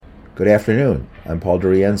Good afternoon. I'm Paul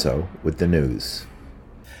DeRienzo with the news.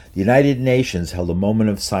 The United Nations held a moment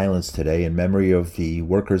of silence today in memory of the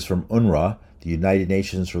workers from UNRWA, the United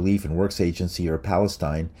Nations Relief and Works Agency, or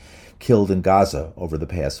Palestine, killed in Gaza over the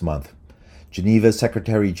past month. Geneva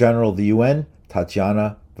Secretary General of the UN,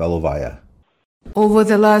 Tatiana Velovaya. Over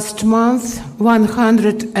the last month,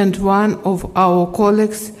 101 of our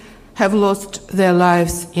colleagues have lost their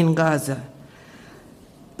lives in Gaza.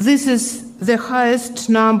 This is the highest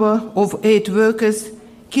number of aid workers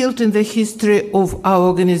killed in the history of our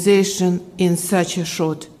organization in such a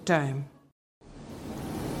short time.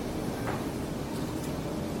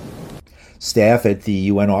 Staff at the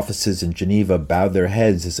UN offices in Geneva bowed their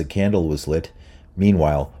heads as a candle was lit.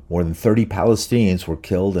 Meanwhile, more than 30 Palestinians were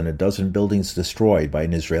killed and a dozen buildings destroyed by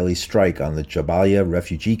an Israeli strike on the Jabalia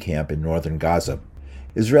refugee camp in northern Gaza.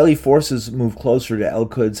 Israeli forces moved closer to El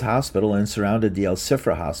Quds Hospital and surrounded the El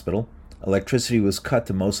Sifra Hospital. Electricity was cut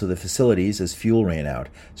to most of the facilities as fuel ran out,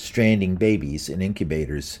 stranding babies in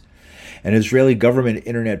incubators. An Israeli government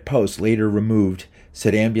internet post later removed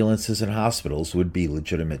said ambulances and hospitals would be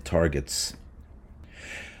legitimate targets.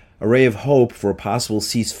 A ray of hope for a possible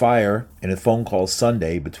ceasefire in a phone call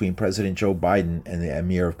Sunday between President Joe Biden and the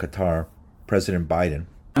Emir of Qatar, President Biden.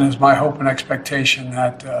 It is my hope and expectation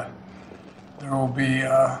that there will be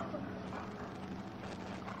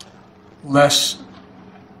less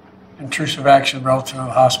intrusive action relative to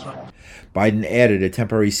the hospital. Biden added a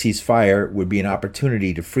temporary ceasefire would be an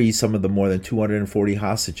opportunity to free some of the more than 240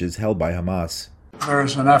 hostages held by Hamas. There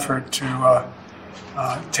is an effort to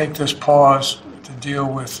take this pause to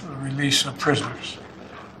deal with the release of prisoners,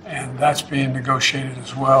 and that's being negotiated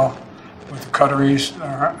as well with the Qataris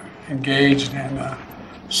that are engaged, and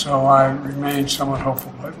so I remain somewhat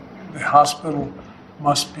hopeful, but the hospital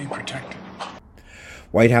must be protected.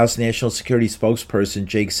 White House National Security spokesperson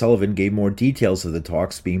Jake Sullivan gave more details of the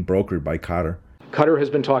talks being brokered by Qatar. Qatar has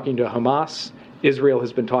been talking to Hamas. Israel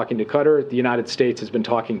has been talking to Qatar. The United States has been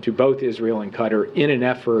talking to both Israel and Qatar in an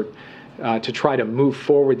effort to try to move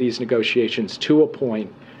forward these negotiations to a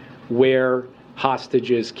point where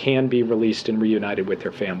hostages can be released and reunited with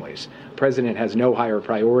their families. The president has no higher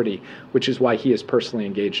priority, which is why he is personally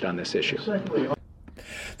engaged on this issue.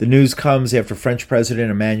 The news comes after French President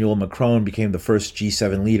Emmanuel Macron became the first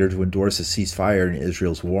G7 leader to endorse a ceasefire in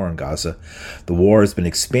Israel's war in Gaza. The war has been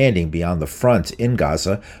expanding beyond the front in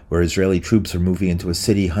Gaza, where Israeli troops are moving into a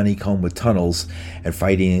city honeycombed with tunnels, and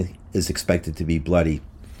fighting is expected to be bloody.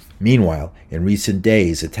 Meanwhile, in recent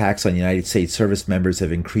days, attacks on United States service members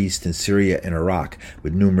have increased in Syria and Iraq,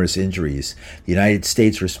 with numerous injuries. The United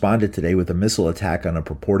States responded today with a missile attack on a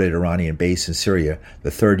purported Iranian base in Syria,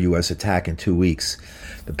 the third U.S. attack in 2 weeks.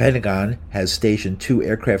 The Pentagon has stationed 2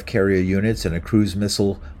 aircraft carrier units and a cruise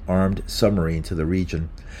missile-armed submarine to the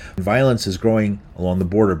region. Violence is growing along the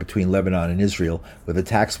border between Lebanon and Israel, with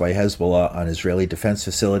attacks by Hezbollah on Israeli defense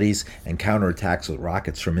facilities and counterattacks with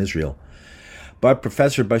rockets from Israel. But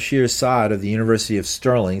Professor Bashir Saad of the University of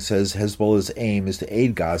Stirling says Hezbollah's aim is to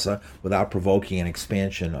aid Gaza without provoking an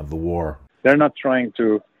expansion of the war. They're not trying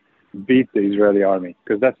to beat the Israeli army,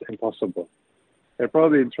 because that's impossible. They're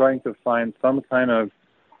probably trying to find some kind of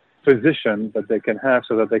position that they can have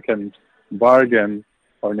so that they can bargain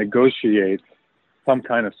or negotiate some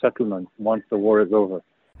kind of settlement once the war is over.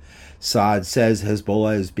 Saad says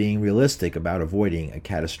Hezbollah is being realistic about avoiding a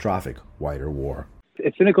catastrophic wider war.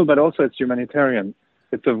 It's cynical, but also it's humanitarian.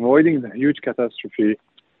 It's avoiding the huge catastrophe.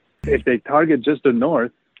 If they target just the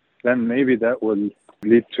north, then maybe that will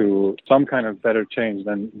lead to some kind of better change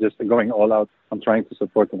than just going all out on trying to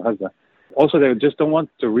support Gaza. Also, they just don't want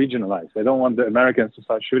to regionalize. They don't want the Americans to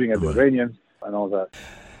start shooting at the Iranians and all that.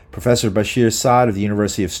 Professor Bashir Saad of the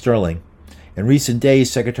University of Stirling. In recent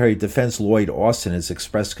days, Secretary of Defense Lloyd Austin has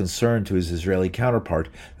expressed concern to his Israeli counterpart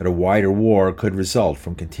that a wider war could result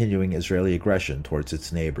from continuing Israeli aggression towards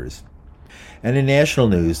its neighbors. And in national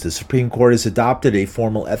news, the Supreme Court has adopted a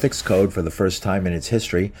formal ethics code for the first time in its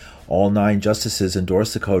history. All 9 justices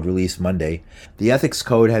endorsed the code released Monday. The ethics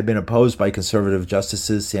code had been opposed by conservative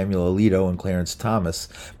justices Samuel Alito and Clarence Thomas,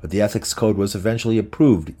 but the ethics code was eventually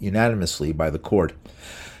approved unanimously by the court.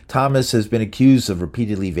 Thomas has been accused of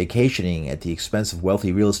repeatedly vacationing at the expense of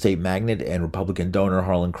wealthy real estate magnate and Republican donor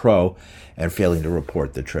Harlan Crow and failing to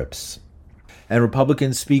report the trips. And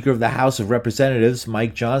Republican Speaker of the House of Representatives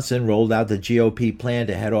Mike Johnson rolled out the GOP plan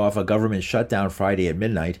to head off a government shutdown Friday at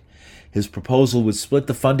midnight. His proposal would split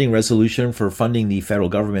the funding resolution for funding the federal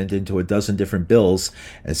government into a dozen different bills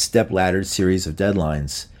and step-laddered series of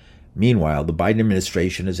deadlines. Meanwhile, the Biden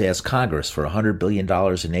administration has asked Congress for $100 billion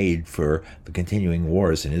in aid for the continuing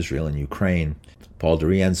wars in Israel and Ukraine. Paul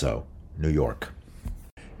DeRienzo, New York.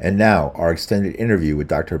 And now, our extended interview with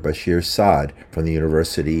Dr. Bashir Saad from the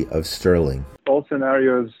University of Stirling. All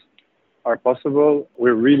scenarios are possible.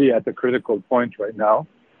 We're really at the critical point right now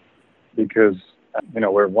because,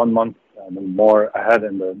 we're 1 month and more ahead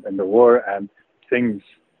in the war, and things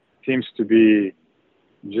seems to be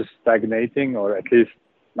just stagnating, or at least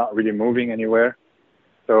not really moving anywhere.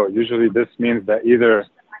 So usually this means that either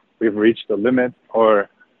we've reached the limit or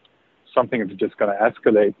something is just going to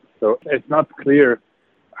escalate. So it's not clear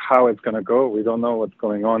how it's going to go. We don't know what's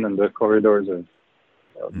going on in the corridors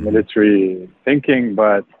of military thinking,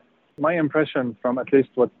 but my impression from at least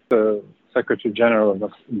what the Secretary General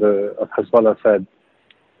of Hezbollah said,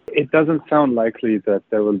 it doesn't sound likely that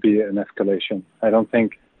there will be an escalation. I don't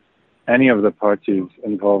think any of the parties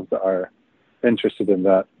involved are interested in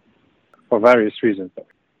that for various reasons.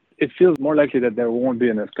 It feels more likely that there won't be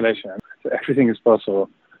an escalation. So everything is possible.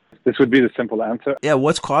 This would be the simple answer. Yeah,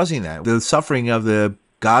 what's causing that? The suffering of the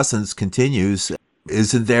Gazans continues.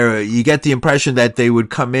 Isn't there, you get the impression that they would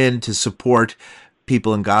come in to support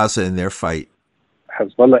people in Gaza in their fight.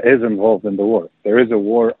 Hezbollah is involved in the war. There is a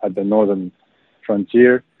war at the northern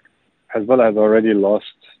frontier. Hezbollah has already lost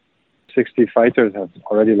 60 fighters have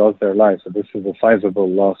already lost their lives. So this is a sizable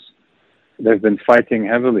loss. They've been fighting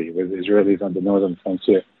heavily with Israelis on the northern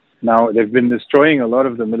frontier. Now, they've been destroying a lot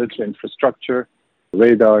of the military infrastructure,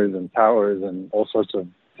 radars and towers and all sorts of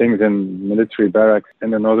things in military barracks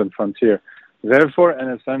in the northern frontier. Therefore, in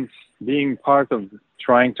a sense, being part of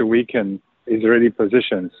trying to weaken Israeli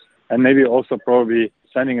positions, and maybe also probably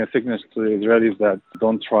sending a signal to the Israelis that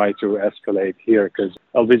don't try to escalate here because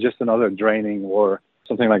it'll be just another draining war,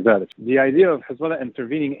 something like that. The idea of Hezbollah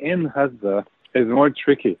intervening in Gaza is more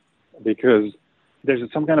tricky because there's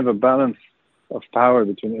some kind of a balance of power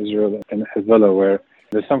between Israel and Hezbollah where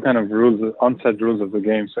there's some kind of rules, unset rules of the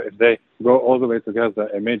game. So if they go all the way to Gaza,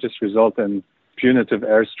 it may just result in punitive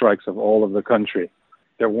airstrikes of all of the country.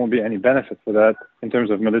 There won't be any benefit for that in terms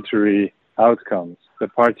of military outcomes. The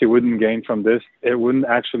party wouldn't gain from this. It wouldn't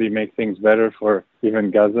actually make things better for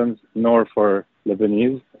even Gazans, nor for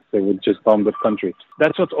Lebanese. They would just bomb the country.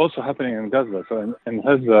 That's what's also happening in Gaza. So in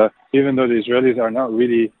Gaza, even though the Israelis are not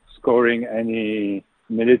really scoring any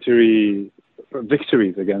military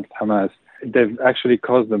victories against Hamas, they've actually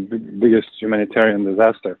caused the biggest humanitarian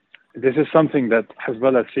disaster. This is something that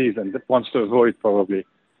Hezbollah sees and wants to avoid probably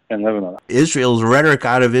in Lebanon. Israel's rhetoric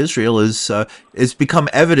out of Israel is become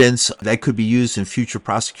evidence that could be used in future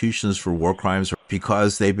prosecutions for war crimes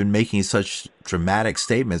because they've been making such dramatic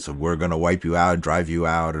statements of we're going to wipe you out, drive you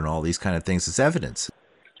out, and all these kind of things as evidence.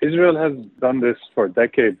 Israel has done this for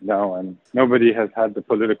decades now, and nobody has had the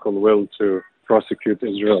political will to prosecute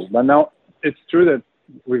Israel. But now it's true that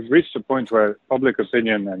we've reached a point where public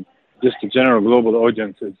opinion and just the general global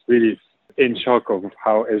audience is really in shock of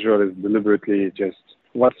how Israel is deliberately just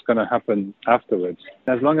what's going to happen afterwards.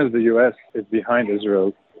 As long as the U.S. is behind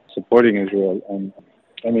Israel, supporting Israel, and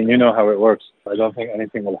I mean, you know how it works. I don't think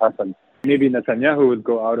anything will happen. Maybe Netanyahu would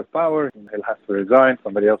go out of power, and he'll have to resign,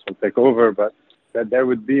 somebody else will take over, but that there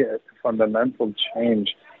would be a fundamental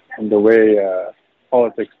change in the way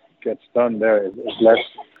politics gets done there is less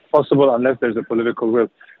possible unless there's a political will.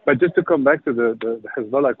 But just to come back to the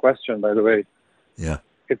Hezbollah question, by the way, yeah,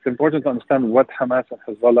 it's important to understand what Hamas and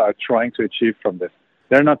Hezbollah are trying to achieve from this.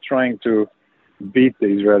 They're not trying to beat the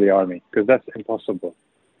Israeli army because that's impossible.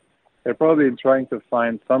 They're probably trying to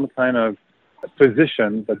find some kind of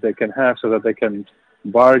position that they can have so that they can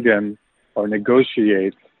bargain or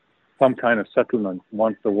negotiate some kind of settlement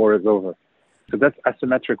once the war is over. So that's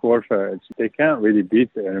asymmetric warfare. They can't really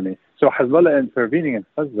beat the enemy. So Hezbollah intervening in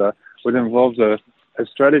Gaza would involve a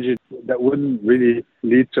strategy that wouldn't really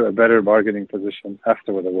lead to a better bargaining position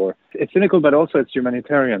after the war. It's cynical, but also it's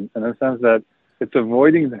humanitarian in the sense that it's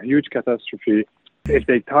avoiding the huge catastrophe. If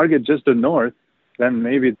they target just the north, then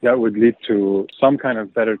maybe that would lead to some kind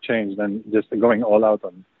of better change than just going all out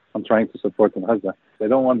on trying to support in Gaza. They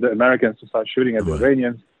don't want the Americans to start shooting at the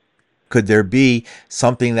Iranians. Could there be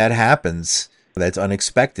something that happens that's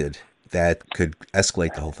unexpected that could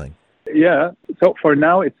escalate the whole thing? Yeah. So for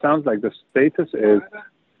now, it sounds like the status is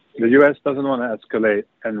the U.S. doesn't want to escalate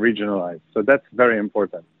and regionalize. So that's very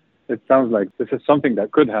important. It sounds like this is something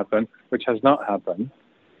that could happen, which has not happened,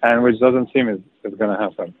 and which doesn't seem is going to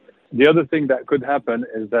happen. The other thing that could happen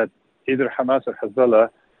is that either Hamas or Hezbollah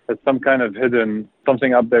has some kind of hidden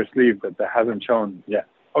something up their sleeve that they haven't shown yet.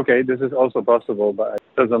 Okay, this is also possible, but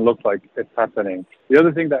it doesn't look like it's happening. The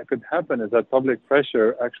other thing that could happen is that public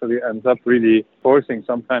pressure actually ends up really forcing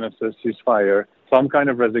some kind of ceasefire, some kind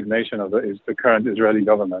of resignation of the current Israeli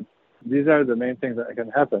government. These are the main things that can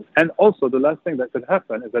happen. And also, the last thing that could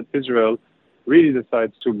happen is that Israel really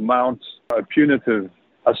decides to mount a punitive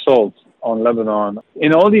assault on Lebanon.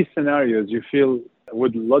 In all these scenarios, you feel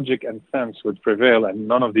would logic and sense would prevail and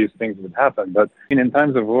none of these things would happen. But in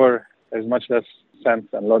times of war, there's much less sense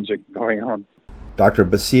and logic going on. Dr.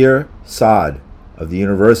 Basir Saad of the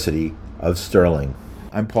University of Stirling.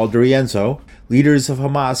 I'm Paul DeRienzo. Leaders of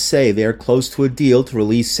Hamas say they are close to a deal to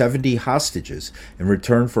release 70 hostages in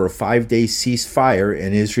return for a 5-day ceasefire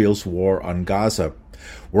in Israel's war on Gaza.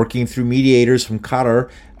 Working through mediators from Qatar,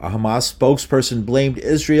 a Hamas spokesperson blamed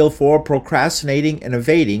Israel for procrastinating and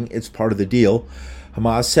evading its part of the deal.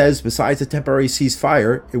 Hamas says besides a temporary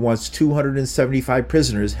ceasefire, it wants 275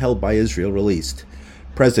 prisoners held by Israel released.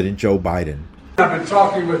 President Joe Biden. I've been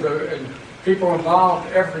talking with the people involved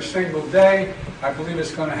every single day. I believe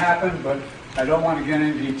it's going to happen, but I don't want to get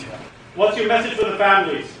into detail. What's your message for the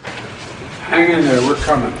families? Hang in there, we're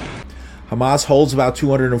coming. Hamas holds about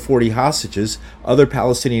 240 hostages. Other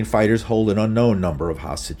Palestinian fighters hold an unknown number of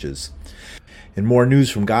hostages. In more news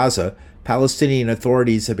from Gaza, Palestinian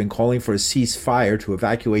authorities have been calling for a ceasefire to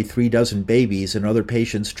evacuate 36 babies and other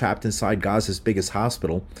patients trapped inside Gaza's biggest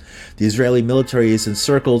hospital. The Israeli military has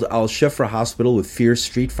encircled Al-Shifra hospital with fierce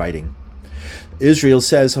street fighting. Israel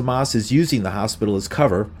says Hamas is using the hospital as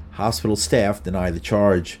cover. Hospital staff deny the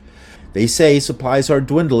charge. They say supplies are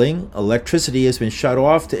dwindling. Electricity has been shut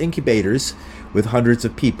off to incubators with hundreds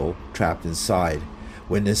of people trapped inside.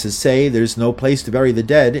 Witnesses say there's no place to bury the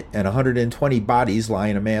dead, and 120 bodies lie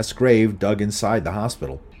in a mass grave dug inside the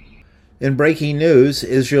hospital. In breaking news,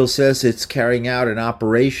 Israel says it's carrying out an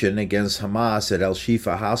operation against Hamas at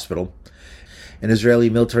Al-Shifa Hospital. An Israeli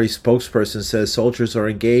military spokesperson says soldiers are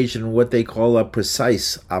engaged in what they call a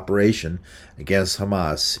precise operation against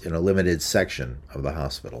Hamas in a limited section of the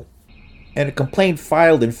hospital. And a complaint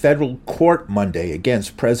filed in federal court Monday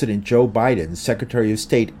against President Joe Biden, Secretary of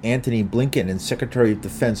State Antony Blinken, and Secretary of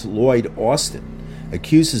Defense Lloyd Austin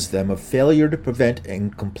accuses them of failure to prevent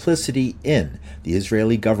and complicity in the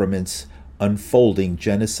Israeli government's unfolding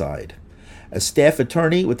genocide. A staff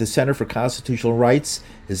attorney with the Center for Constitutional Rights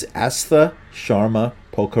is Astha Sharma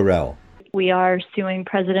Pokarel. We are suing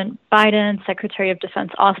President Biden, Secretary of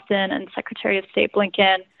Defense Austin, and Secretary of State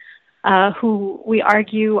Blinken, who we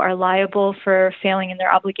argue are liable for failing in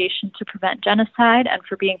their obligation to prevent genocide and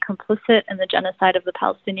for being complicit in the genocide of the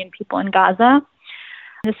Palestinian people in Gaza.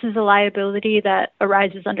 This is a liability that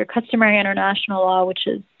arises under customary international law, which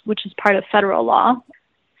is part of federal law.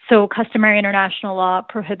 So customary international law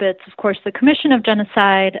prohibits, of course, the commission of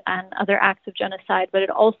genocide and other acts of genocide, but it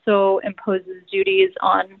also imposes duties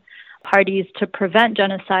on parties to prevent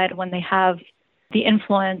genocide when they have the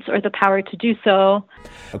influence or the power to do so.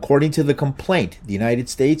 According to the complaint, the United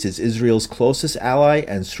States is Israel's closest ally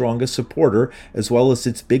and strongest supporter, as well as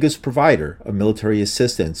its biggest provider of military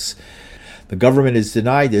assistance. The government has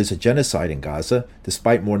denied there's a genocide in Gaza,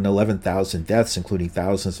 despite more than 11,000 deaths, including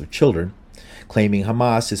thousands of children, claiming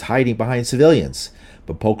Hamas is hiding behind civilians.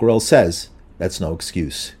 But Pokarel says that's no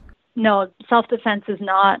excuse. No, self-defense is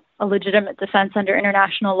not a legitimate defense under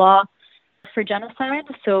international law for genocide.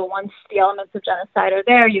 So once the elements of genocide are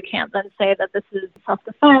there, you can't then say that this is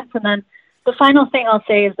self-defense. And then the final thing I'll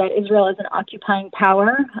say is that Israel is an occupying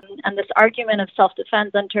power, and this argument of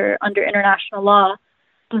self-defense under international law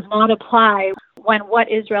does not apply when what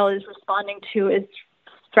Israel is responding to is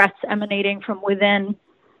threats emanating from within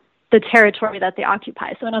the territory that they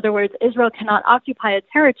occupy. So in other words, Israel cannot occupy a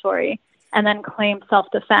territory and then claim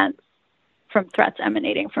self-defense from threats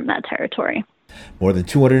emanating from that territory. More than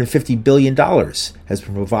 $250 billion has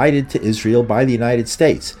been provided to Israel by the United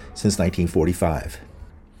States since 1945.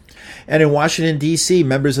 And in Washington, D.C.,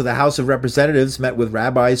 members of the House of Representatives met with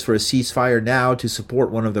rabbis for a ceasefire now to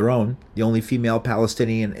support one of their own. The only female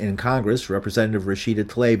Palestinian in Congress, Representative Rashida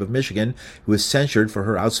Tlaib of Michigan, who is censured for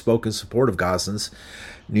her outspoken support of Gazans.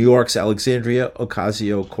 New York's Alexandria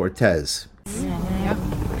Ocasio-Cortez.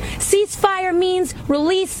 Ceasefire means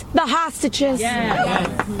release the hostages.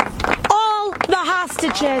 All the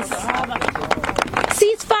hostages.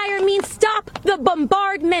 Ceasefire means stop the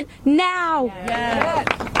bombardment now.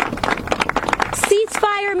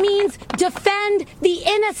 Ceasefire means defend the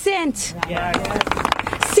innocent.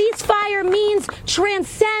 Ceasefire means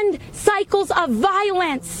transcend cycles of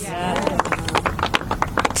violence.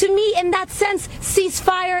 To me, in that sense,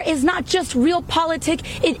 ceasefire is not just realpolitik,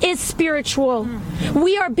 it is spiritual.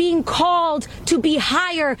 We are being called to be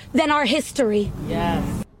higher than our history.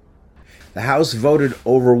 The House voted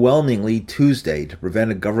overwhelmingly Tuesday to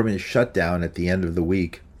prevent a government shutdown at the end of the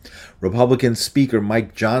week. Republican Speaker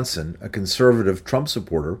Mike Johnson, a conservative Trump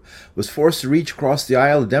supporter, was forced to reach across the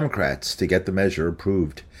aisle to Democrats to get the measure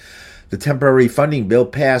approved. The temporary funding bill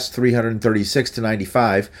passed 336 to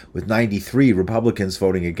 95, with 93 Republicans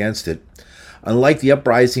voting against it. Unlike the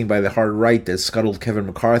uprising by the hard right that scuttled Kevin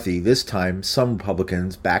McCarthy, this time some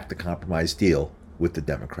Republicans backed a compromise deal with the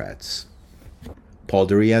Democrats. Paul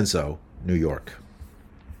DeRienzo, New York.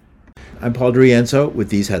 I'm Paul DeRienzo with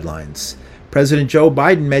these headlines. President Joe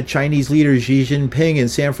Biden met Chinese leader Xi Jinping in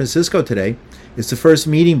San Francisco today. It's the first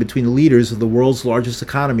meeting between the leaders of the world's largest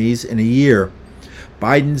economies in a year.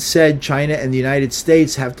 Biden said China and the United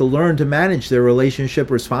States have to learn to manage their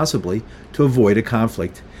relationship responsibly to avoid a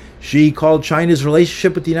conflict. Xi called China's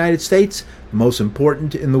relationship with the United States the most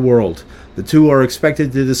important in the world. The two are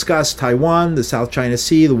expected to discuss Taiwan, the South China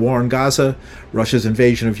Sea, the war in Gaza, Russia's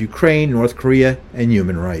invasion of Ukraine, North Korea, and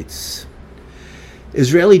human rights.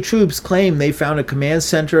 Israeli troops claim they found a command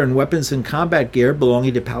center and weapons and combat gear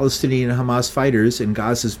belonging to Palestinian Hamas fighters in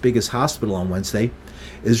Gaza's biggest hospital on Wednesday.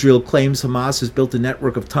 Israel claims Hamas has built a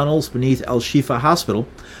network of tunnels beneath El Shifa Hospital.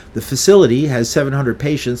 The facility has 700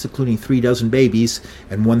 patients, including 36 babies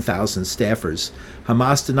and 1,000 staffers.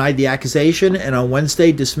 Hamas denied the accusation and on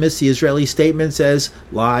Wednesday dismissed the Israeli statements as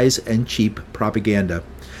lies and cheap propaganda.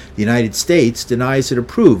 The United States denies it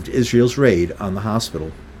approved Israel's raid on the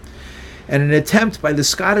hospital. And an attempt by the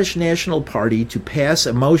Scottish National Party to pass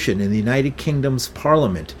a motion in the United Kingdom's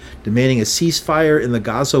Parliament demanding a ceasefire in the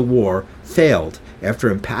Gaza war failed after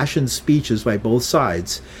impassioned speeches by both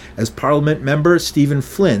sides, as Parliament member Stephen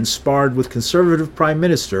Flynn sparred with Conservative Prime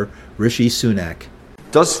Minister Rishi Sunak.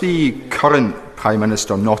 Does the current Prime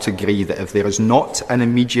Minister not agree that if there is not an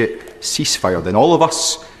immediate ceasefire, then all of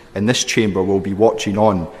us in this chamber will be watching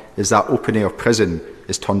on as that open-air prison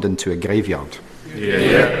is turned into a graveyard?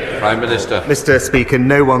 Yeah. Prime Minister. Mr. Speaker,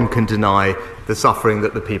 no one can deny the suffering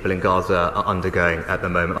that the people in Gaza are undergoing at the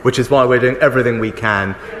moment, which is why we're doing everything we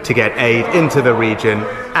can to get aid into the region,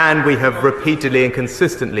 and we have repeatedly and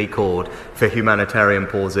consistently called for humanitarian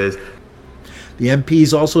pauses. The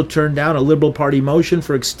MPs also turned down a Liberal Party motion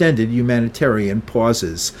for extended humanitarian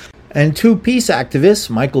pauses. And two peace activists,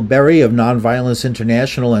 Michael Berry of Nonviolence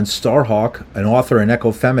International and Starhawk, an author and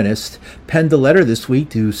ecofeminist, penned a letter this week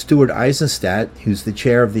to Stuart Eisenstadt, who's the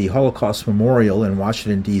chair of the Holocaust Memorial in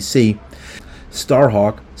Washington, D.C.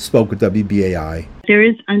 Starhawk spoke with WBAI. There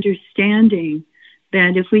is understanding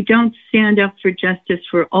that if we don't stand up for justice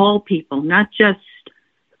for all people, not just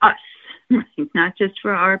us, not just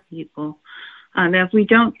for our people, that if we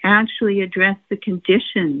don't actually address the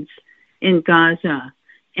conditions in Gaza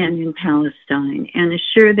and in Palestine and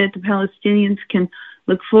assure that the Palestinians can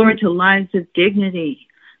look forward to lives of dignity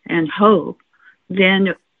and hope,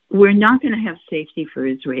 then we're not going to have safety for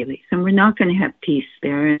Israelis and we're not going to have peace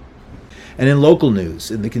there. And in local news,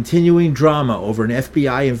 in the continuing drama over an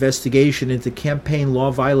FBI investigation into campaign law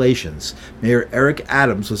violations, Mayor Eric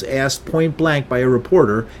Adams was asked point blank by a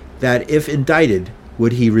reporter that if indicted,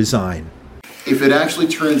 would he resign? If it actually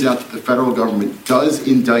turns out that the federal government does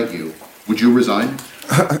indict you, would you resign?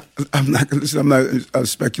 I'm not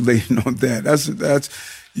speculating on that. That's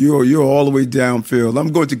you're all the way downfield.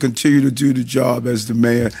 I'm going to continue to do the job as the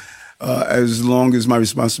mayor, as long as my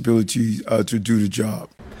responsibility to do the job.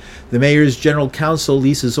 The mayor's general counsel,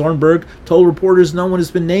 Lisa Zornberg, told reporters no one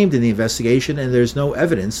has been named in the investigation and there's no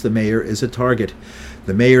evidence the mayor is a target.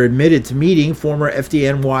 The mayor admitted to meeting former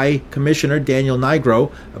FDNY Commissioner Daniel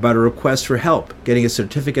Nigro about a request for help getting a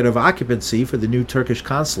certificate of occupancy for the new Turkish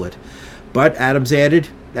consulate. But Adams added,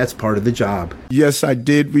 that's part of the job. Yes, I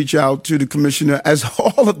did reach out to the commissioner, as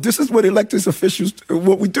all of this is what elected officials,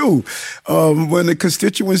 what we do. When the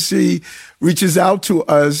constituency reaches out to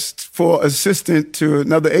us for assistance to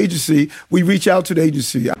another agency, we reach out to the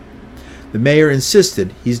agency. The mayor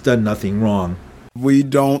insisted he's done nothing wrong. We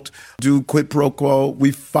don't do quid pro quo.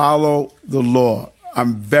 We follow the law.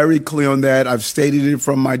 I'm very clear on that. I've stated it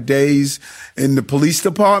from my days in the police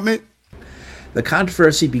department. The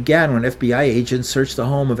controversy began when FBI agents searched the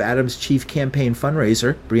home of Adams' chief campaign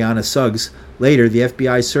fundraiser, Brianna Suggs. Later, the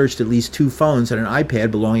FBI searched at least 2 phones and an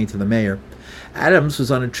iPad belonging to the mayor. Adams was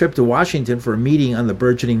on a trip to Washington for a meeting on the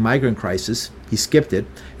burgeoning migrant crisis. He skipped it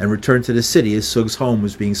and returned to the city as Suggs' home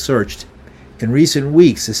was being searched. In recent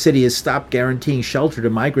weeks, the city has stopped guaranteeing shelter to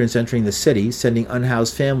migrants entering the city, sending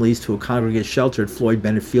unhoused families to a congregate shelter at Floyd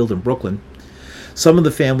Bennett Field in Brooklyn. Some of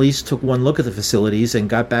the families took one look at the facilities and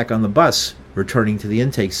got back on the bus, returning to the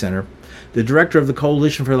intake center. The director of the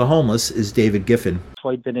Coalition for the Homeless is David Giffen.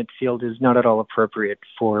 Floyd Bennett Field is not at all appropriate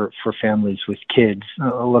for families with kids.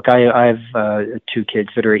 Look, I have 2 kids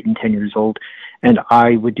that are 8 and 10 years old, and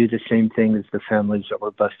I would do the same thing as the families that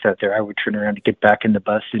were bused out there. I would turn around and get back in the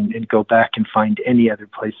bus and go back and find any other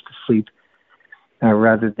place to sleep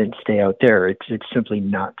rather than stay out there. It's simply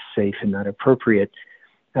not safe and not appropriate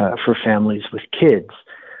for families with kids.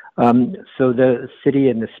 So the city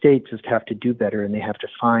and the state just have to do better, and they have to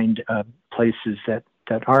find places that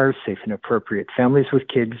are safe and appropriate. Families with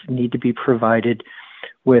kids need to be provided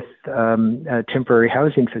with temporary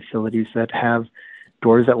housing facilities that have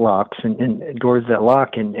doors that locks and doors that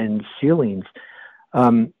lock and ceilings.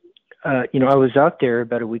 I was out there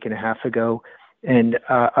about a week and a half ago, and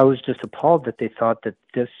I was just appalled that they thought that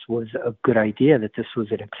this was a good idea, that this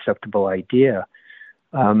was an acceptable idea.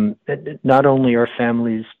 Not only are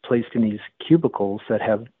families placed in these cubicles that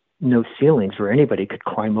have no ceilings where anybody could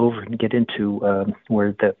climb over and get into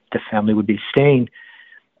where the family would be staying,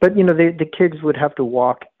 but the kids would have to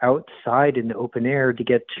walk outside in the open air to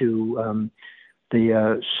get to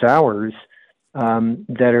the showers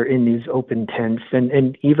that are in these open tents.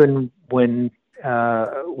 And even when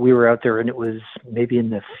we were out there and it was maybe in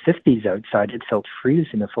the 50s outside, it felt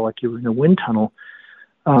freezing. It felt like you were in a wind tunnel.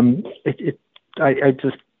 I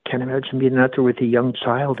just can't imagine being out there with a young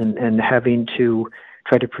child and having to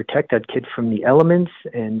try to protect that kid from the elements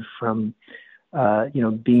and from,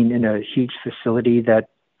 being in a huge facility that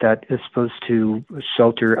is supposed to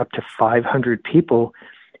shelter up to 500 people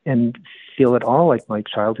and feel at all like my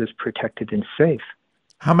child is protected and safe.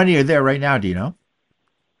 How many are there right now, do you know?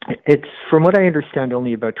 It's, from what I understand,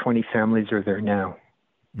 only about 20 families are there now.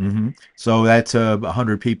 Mm-hmm. So that's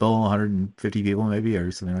 100 people, 150 people maybe, or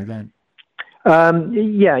something like that?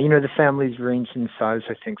 The families range in size,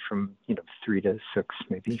 I think, from 3 to 6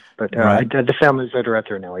 maybe. But right. The families that are out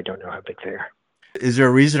there now, I don't know how big they are. Is there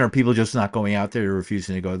a reason? Are people just not going out there or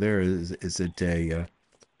refusing to go there? Is it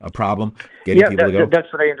a problem getting people to go?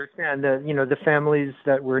 That's what I understand. The families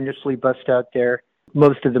that were initially bussed out there,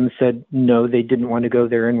 most of them said no, they didn't want to go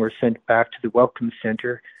there and were sent back to the Welcome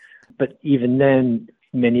Center. But even then,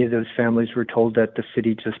 many of those families were told that the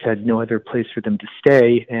city just had no other place for them to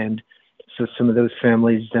stay, and so some of those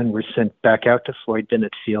families then were sent back out to Floyd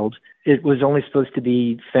Bennett Field. It was only supposed to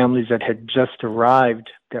be families that had just arrived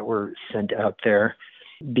that were sent out there,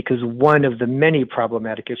 because one of the many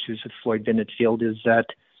problematic issues with Floyd Bennett Field is that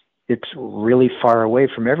it's really far away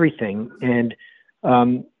from everything. And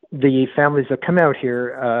the families that come out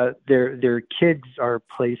here, their kids are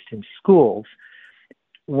placed in schools.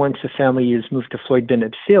 Once a family is moved to Floyd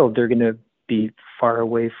Bennett Field, they're going to be far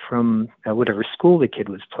away from whatever school the kid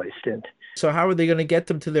was placed in. So how are they going to get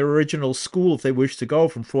them to their original school if they wish to go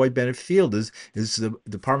from Floyd Bennett Field? Is the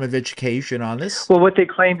Department of Education on this? Well, what they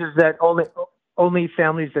claimed is that only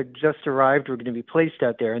families that just arrived were going to be placed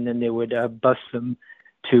out there, and then they would bus them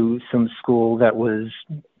to some school that was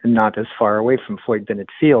not as far away from Floyd Bennett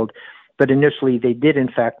Field. But initially, they did, in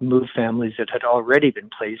fact, move families that had already been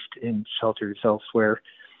placed in shelters elsewhere.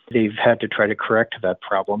 They've had to try to correct that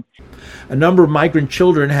problem. A number of migrant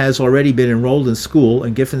children has already been enrolled in school,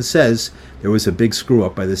 and Giffen says there was a big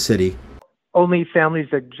screw-up by the city. Only families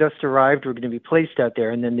that just arrived were going to be placed out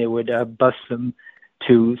there, and then they would bus them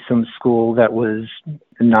to some school that was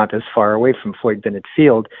not as far away from Floyd Bennett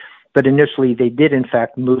Field. But initially, they did, in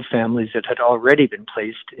fact, move families that had already been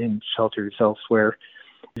placed in shelters elsewhere.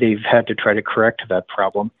 They've had to try to correct that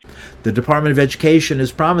problem. The Department of Education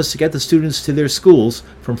has promised to get the students to their schools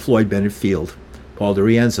from Floyd Bennett Field. Paul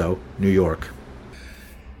DeRienzo, New York.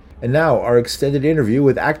 And now our extended interview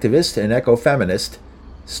with activist and ecofeminist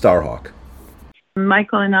Starhawk.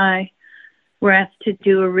 Michael and I were asked to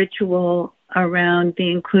do a ritual around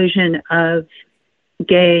the inclusion of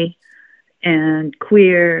gay and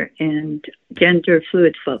queer and gender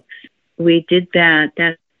fluid folks. We did that.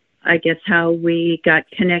 That's, I guess, how we got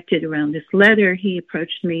connected around this letter. He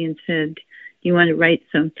approached me and said, you want to write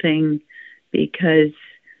something because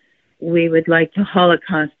we would like the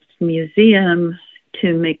Holocaust Museum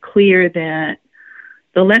to make clear that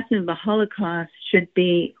the lesson of the Holocaust should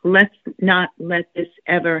be, let's not let this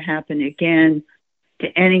ever happen again to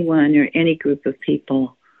anyone or any group of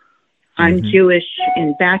people. I'm Jewish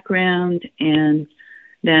in background, and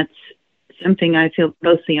that's something I feel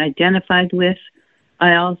closely identified with.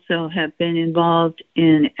 I also have been involved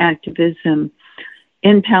in activism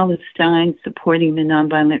in Palestine, supporting the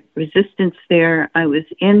nonviolent resistance there. I was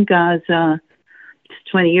in Gaza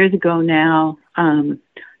 20 years ago now,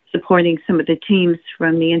 supporting some of the teams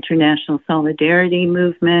from the International Solidarity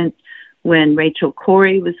Movement when Rachel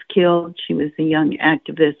Corrie was killed. She was a young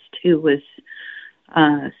activist who was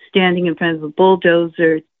standing in front of a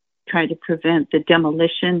bulldozer to try to prevent the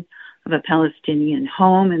demolition of a Palestinian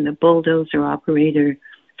home, and the bulldozer operator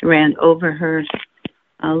ran over her.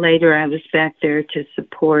 Later, I was back there to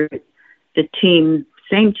support the team,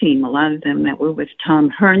 same team, a lot of them that were with Tom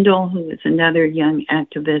Herndl, who was another young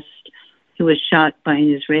activist who was shot by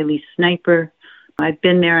an Israeli sniper. I've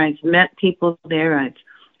been there. I've met people there. I've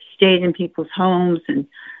stayed in people's homes and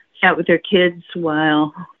out with their kids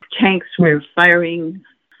while tanks were firing.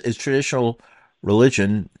 Is traditional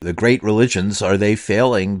religion, the great religions, are they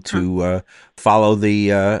failing to follow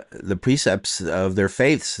the precepts of their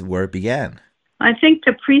faiths where it began? I think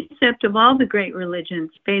the precept of all the great religions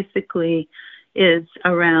basically is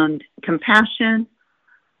around compassion,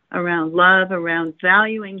 around love, around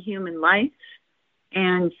valuing human life.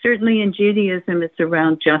 And certainly in Judaism, it's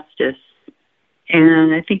around justice.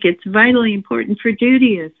 And I think it's vitally important for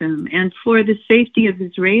Judaism and for the safety of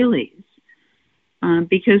Israelis,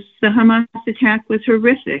 because the Hamas attack was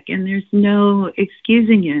horrific and there's no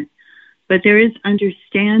excusing it. But there is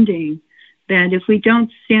understanding that if we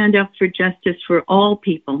don't stand up for justice for all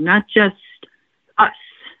people, not just us,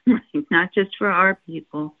 right? Not just for our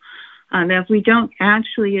people, that if we don't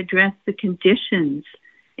actually address the conditions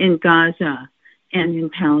in Gaza and in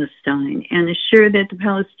Palestine and assure that the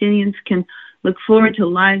Palestinians can look forward to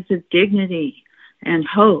lives of dignity and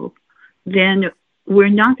hope, then we're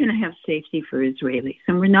not going to have safety for Israelis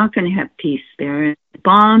and we're not going to have peace there.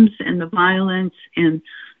 Bombs and the violence and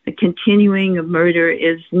the continuing of murder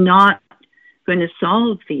is not going to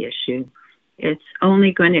solve the issue. It's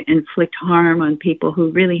only going to inflict harm on people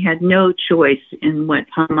who really had no choice in what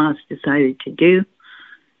Hamas decided to do,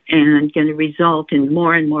 and going to result in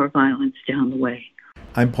more and more violence down the way.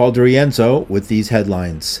 I'm Paul DeRienzo with these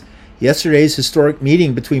headlines. Yesterday's historic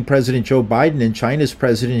meeting between President Joe Biden and China's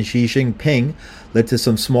President Xi Jinping led to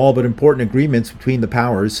some small but important agreements between the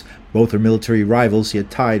powers. Both are military rivals,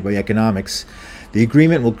 yet tied by economics. The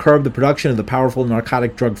agreement will curb the production of the powerful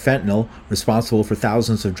narcotic drug fentanyl, responsible for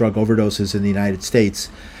thousands of drug overdoses in the United States,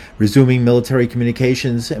 resuming military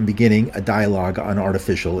communications and beginning a dialogue on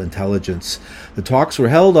artificial intelligence. The talks were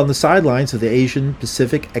held on the sidelines of the Asian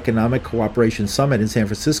Pacific Economic Cooperation Summit in San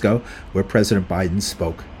Francisco, where President Biden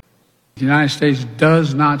spoke. The United States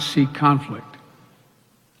does not seek conflict.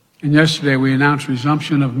 And yesterday we announced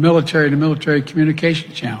resumption of military-to-military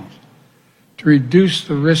communication channels to reduce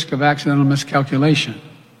the risk of accidental miscalculation.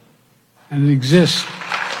 And it exists.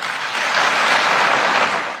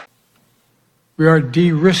 We are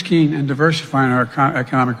de-risking and diversifying our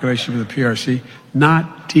economic relationship with the PRC,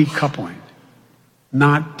 not decoupling.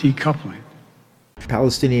 Not decoupling.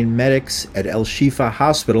 Palestinian medics at El Shifa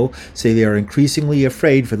Hospital say they are increasingly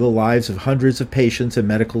afraid for the lives of hundreds of patients and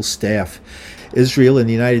medical staff. Israel and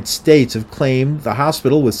the United States have claimed the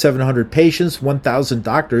hospital with 700 patients, 1,000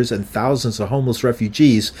 doctors, and thousands of homeless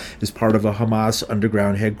refugees is part of a Hamas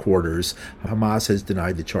underground headquarters. Hamas has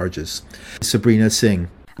denied the charges. Sabrina Singh.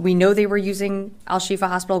 We know they were using Al Shifa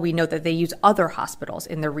Hospital. We know that they use other hospitals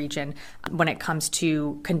in the region when it comes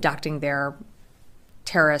to conducting their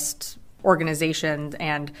terrorist organizations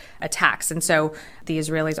and attacks. And so the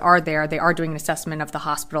Israelis are there. They are doing an assessment of the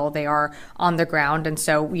hospital. They are on the ground. And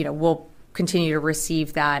so, we'll continue to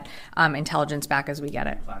receive that intelligence back as we get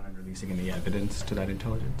it. Plan on releasing any evidence to that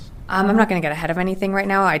intelligence? I'm not going to get ahead of anything right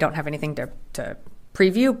now. I don't have anything to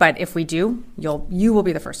preview, but if we do, you will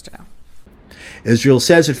be the first to know. Israel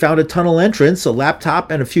says it found a tunnel entrance, a laptop,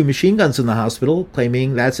 and a few machine guns in the hospital,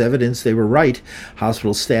 claiming that's evidence they were right.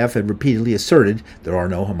 Hospital staff had repeatedly asserted there are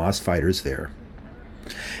no Hamas fighters there.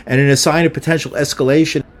 And in a sign of potential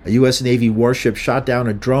escalation, a U.S. Navy warship shot down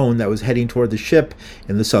a drone that was heading toward the ship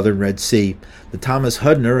in the southern Red Sea. The Thomas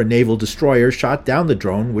Hudner, a naval destroyer, shot down the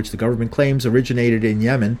drone, which the government claims originated in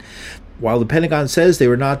Yemen. While the Pentagon says they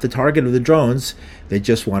were not the target of the drones, they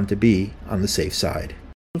just wanted to be on the safe side.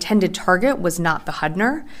 Intended target was not the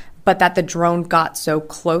Hudner, but that the drone got so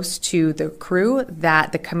close to the crew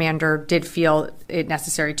that the commander did feel it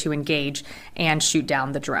necessary to engage and shoot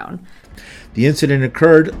down the drone. The incident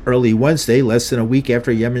occurred early Wednesday, less than a week after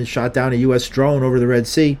Yemen shot down a U.S. drone over the Red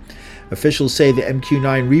Sea. Officials say the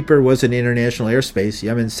MQ-9 Reaper was in international airspace.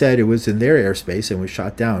 Yemen said it was in their airspace and was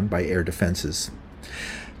shot down by air defenses.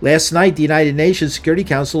 Last night, the United Nations Security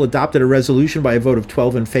Council adopted a resolution by a vote of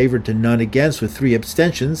 12 in favor to none against, with 3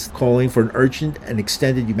 abstentions, calling for an urgent and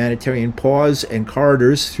extended humanitarian pause and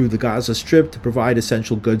corridors through the Gaza Strip to provide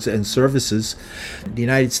essential goods and services. The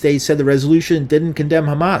United States said the resolution didn't condemn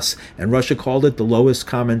Hamas, and Russia called it the lowest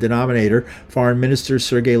common denominator. Foreign Minister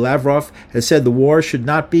Sergei Lavrov has said the war should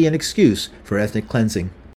not be an excuse for ethnic cleansing.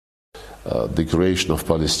 The creation of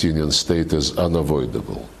Palestinian state is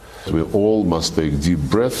unavoidable. We all must take deep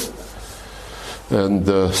breath and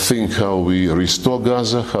think how we restore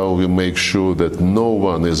Gaza, how we make sure that no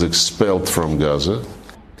one is expelled from Gaza.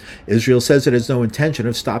 Israel says it has no intention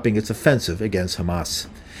of stopping its offensive against Hamas.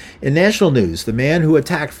 In national news, the man who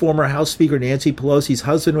attacked former House Speaker Nancy Pelosi's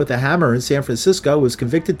husband with a hammer in San Francisco was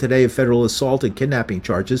convicted today of federal assault and kidnapping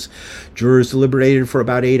charges. Jurors deliberated for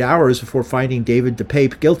about 8 hours before finding David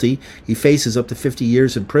DePape guilty. He faces up to 50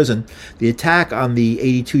 years in prison. The attack on the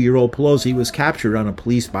 82-year-old Pelosi was captured on a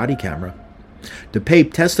police body camera.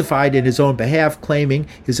 DePape testified in his own behalf, claiming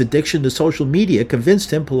his addiction to social media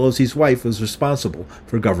convinced him Pelosi's wife was responsible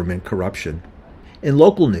for government corruption. In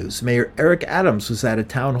local news, Mayor Eric Adams was at a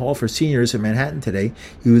town hall for seniors in Manhattan today.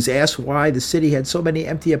 He was asked why the city had so many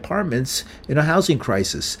empty apartments in a housing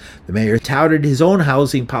crisis. The mayor touted his own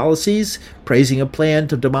housing policies, praising a plan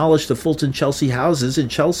to demolish the Fulton Chelsea houses in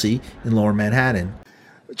Chelsea in Lower Manhattan.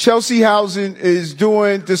 Chelsea Housing is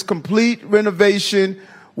doing this complete renovation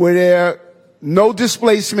where there no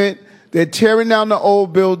displacement. They're tearing down the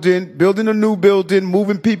old building, building a new building,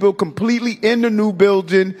 moving people completely in the new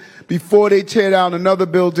building before they tear down another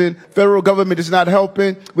building. Federal government is not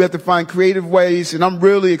helping. We have to find creative ways, and I'm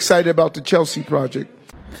really excited about the Chelsea project.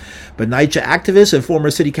 But NYCHA activist and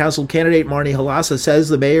former city council candidate Marnie Halassa says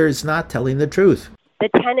the mayor is not telling the truth. The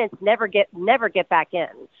tenants never get back in.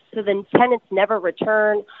 So the tenants never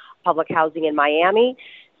return. Public housing in Miami,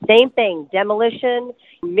 same thing, demolition,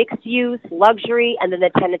 mixed use, luxury, and then the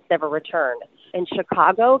tenants never return. In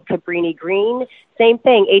Chicago, Cabrini Green, same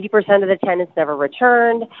thing, 80% of the tenants never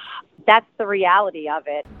returned. That's the reality of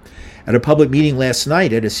it. At a public meeting last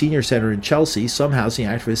night at a senior center in Chelsea, some housing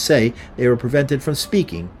activists say they were prevented from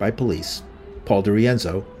speaking by police. Paul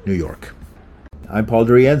DeRienzo, New York. I'm Paul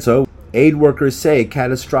DeRienzo. Aid workers say a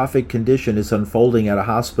catastrophic condition is unfolding at a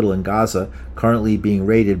hospital in Gaza, currently being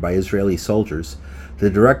raided by Israeli soldiers. The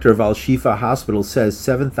director of Al-Shifa Hospital says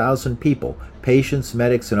 7,000 people, patients,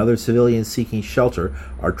 medics, and other civilians seeking shelter,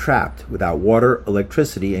 are trapped without water,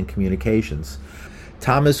 electricity, and communications.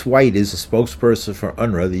 Thomas White is a spokesperson for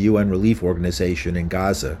UNRWA, the UN relief organization in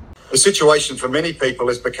Gaza. The situation for many people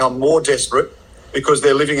has become more desperate because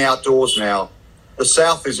they're living outdoors now. The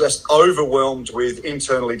South is just overwhelmed with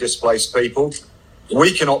internally displaced people.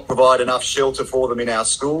 We cannot provide enough shelter for them in our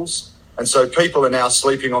schools, and so people are now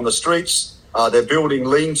sleeping on the streets. They're building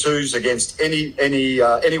lean-tos against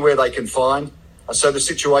anywhere they can find. So the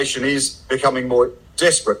situation is becoming more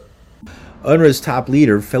desperate. UNRWA's top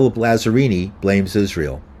leader, Philip Lazzarini, blames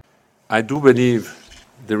Israel. I do believe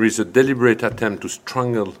there is a deliberate attempt to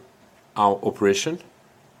strangle our operation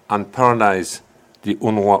and paralyze the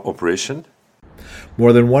UNRWA operation.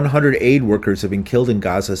 More than 100 aid workers have been killed in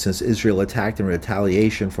Gaza since Israel attacked in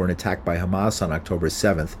retaliation for an attack by Hamas on October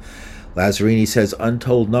 7th. Lazzarini says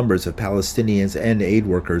untold numbers of Palestinians and aid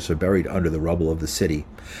workers are buried under the rubble of the city.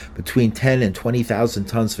 Between 10 and 20,000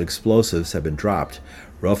 tons of explosives have been dropped,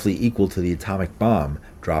 roughly equal to the atomic bomb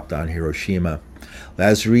dropped on Hiroshima.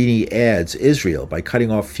 Lazzarini adds Israel, by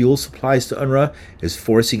cutting off fuel supplies to UNRWA, is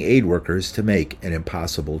forcing aid workers to make an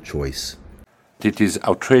impossible choice. It is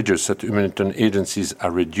outrageous that humanitarian agencies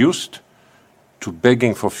are reduced to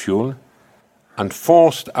begging for fuel and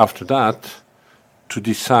forced after that to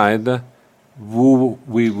decide who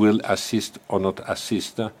we will assist or not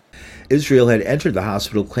assist. Israel had entered the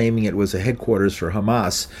hospital claiming it was a headquarters for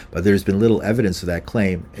Hamas, but there's been little evidence of that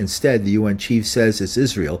claim. Instead, the UN chief says it's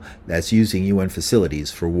Israel that's using UN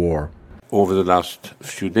facilities for war. Over the last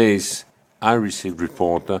few days, I received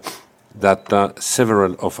report that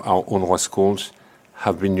several of our UNRWA schools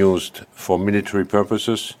have been used for military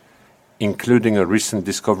purposes, including a recent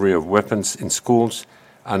discovery of weapons in schools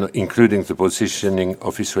and including the positioning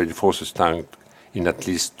of Israeli forces tanked in at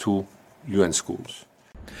least 2 UN schools.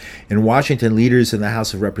 In Washington, leaders in the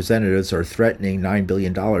House of Representatives are threatening $9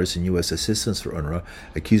 billion in U.S. assistance for UNRWA,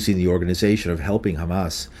 accusing the organization of helping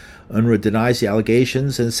Hamas. UNRWA denies the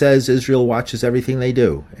allegations and says Israel watches everything they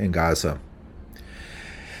do in Gaza.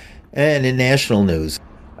 And in national news,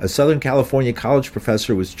 a Southern California college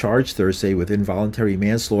professor was charged Thursday with involuntary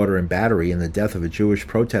manslaughter and battery in the death of a Jewish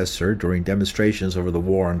protester during demonstrations over the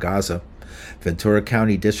war on Gaza. Ventura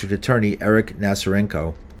County District Attorney Eric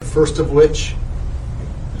Nasarenko. First of which,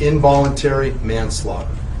 involuntary manslaughter.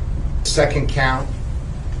 Second count,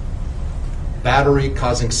 battery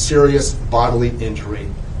causing serious bodily injury,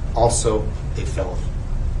 also a felony.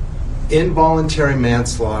 Involuntary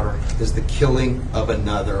manslaughter is the killing of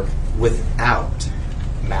another without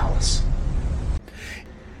malice.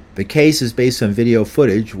 The case is based on video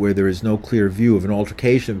footage where there is no clear view of an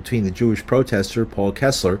altercation between the Jewish protester Paul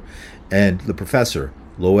Kessler and the professor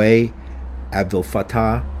Loay Abdel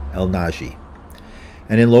Fattah El-Naji.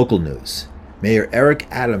 And in local news, Mayor Eric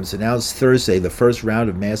Adams announced Thursday the first round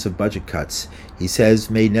of massive budget cuts, he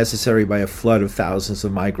says made necessary by a flood of thousands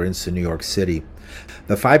of migrants in New York City.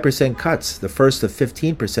 The 5% cuts, the first of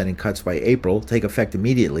 15% in cuts by April, take effect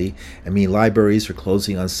immediately and mean libraries are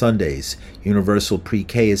closing on Sundays, universal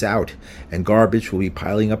pre-K is out, and garbage will be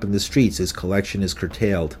piling up in the streets as collection is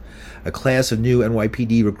curtailed. A class of new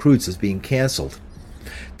NYPD recruits is being canceled.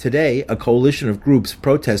 Today, a coalition of groups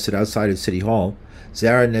protested outside of City Hall.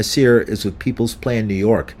 Zara Nasir is with People's Plan New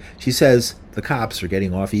York. She says the cops are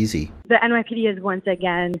getting off easy. The NYPD is once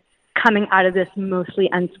again coming out of this mostly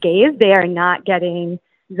unscathed. They are not getting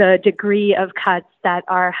the degree of cuts that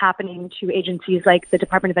are happening to agencies like the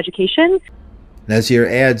Department of Education. Nasir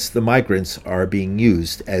adds the migrants are being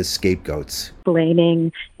used as scapegoats.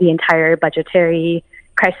 Blaming the entire budgetary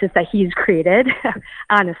crisis that he's created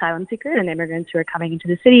on asylum seekers and immigrants who are coming into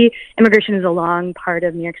the city. Immigration is a long part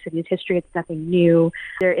of New York City's history. It's nothing new.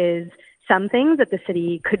 There is some things that the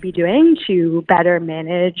city could be doing to better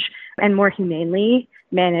manage and more humanely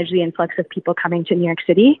manage the influx of people coming to New York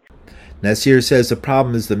City. Nasir says the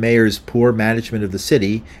problem is the mayor's poor management of the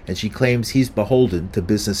city, and she claims he's beholden to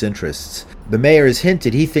business interests. The mayor has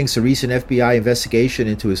hinted he thinks a recent FBI investigation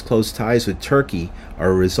into his close ties with Turkey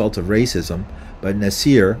are a result of racism, but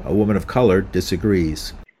Nasir, a woman of color,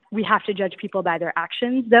 disagrees. We have to judge people by their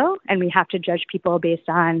actions, though, and we have to judge people based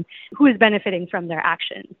on who is benefiting from their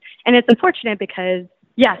actions. And it's unfortunate because,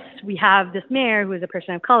 yes, we have this mayor who is a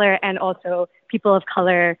person of color, and also people of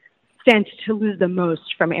color stand to lose the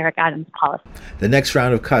most from Eric Adams' policy. The next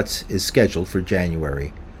round of cuts is scheduled for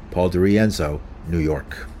January. Paul DeRienzo, New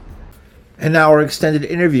York. And now our extended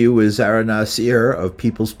interview with Zara Nasir of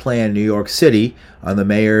People's Plan New York City on the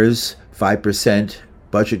mayor's 5%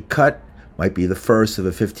 budget cut. Might be the first of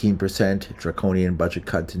a 15% draconian budget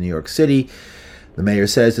cut to New York City. The mayor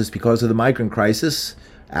says it's because of the migrant crisis.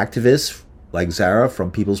 Activists like Zara from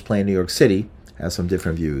People's Plan New York City have some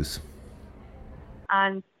different views.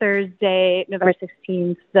 On Thursday, November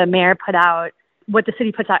 16th, the mayor put out what the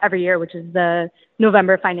city puts out every year, which is the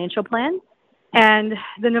November financial plan. And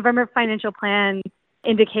the November financial plan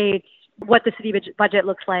indicates what the city budget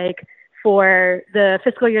looks like for the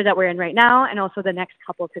fiscal year that we're in right now and also the next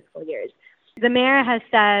couple of fiscal years. The mayor has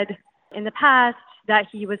said in the past that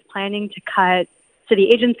he was planning to cut city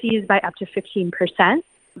agencies by up to 15%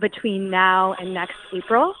 between now and next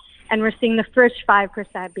April. And we're seeing the first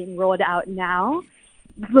 5% being rolled out now.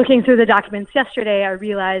 Looking through the documents yesterday, are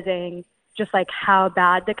realizing just like how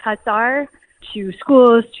bad the cuts are to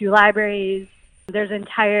schools, to libraries. There's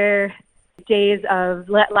entire days of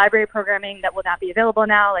library programming that will not be available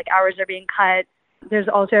now, like hours are being cut. There's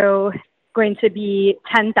also going to be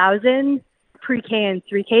 10,000 pre-K and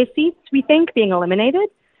 3K seats, we think, being eliminated.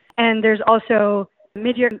 And there's also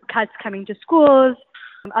mid-year cuts coming to schools,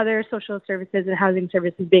 other social services and housing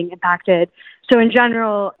services being impacted. So in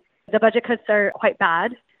general, the budget cuts are quite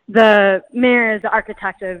bad. The mayor is the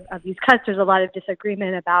architect of these cuts. There's a lot of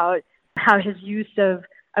disagreement about how his use of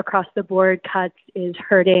across-the-board cuts is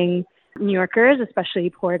hurting New Yorkers, especially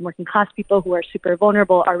poor and working-class people who are super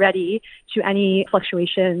vulnerable already to any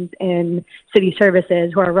fluctuations in city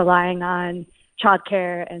services, who are relying on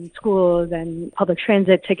childcare and schools and public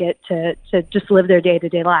transit to get to just live their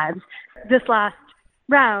day-to-day lives. This last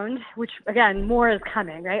round, which again, more is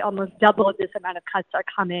coming, right? Almost double this amount of cuts are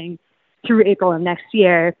coming through April of next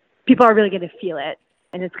year. People are really going to feel it,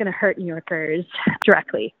 and it's going to hurt New Yorkers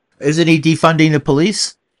directly. Isn't he defunding the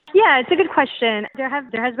police? Yeah, it's a good question. There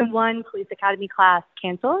has been one police academy class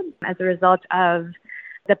canceled as a result of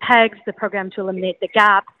the PEGS, the program to eliminate the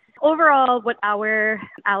gap. Overall, what our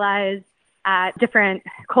allies at different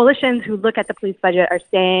coalitions who look at the police budget are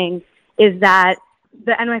saying is that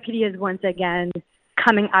the NYPD is once again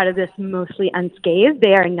coming out of this mostly unscathed.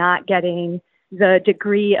 They are not getting the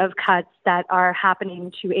degree of cuts that are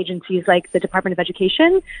happening to agencies like the Department of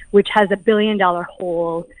Education, which has $1 billion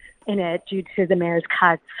hole in it due to the mayor's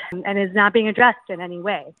cuts and is not being addressed in any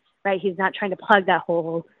way, right? He's not trying to plug that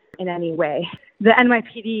hole in any way. The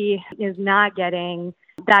NYPD is not getting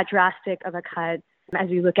that drastic of a cut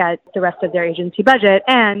as you look at the rest of their agency budget,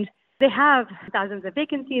 and they have thousands of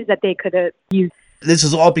vacancies that they could have used. This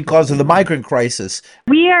is all because of the migrant crisis.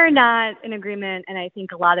 We are not in agreement, and I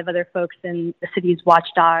think a lot of other folks in the city's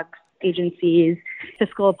watchdog agencies,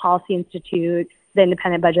 Fiscal Policy Institute, the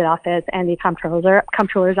Independent Budget Office, and the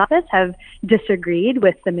Comptroller's Office have disagreed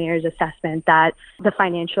with the mayor's assessment that the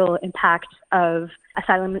financial impact of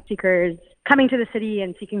asylum seekers coming to the city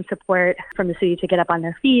and seeking support from the city to get up on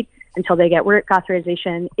their feet until they get work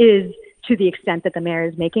authorization is to the extent that the mayor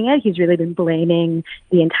is making it. He's really been blaming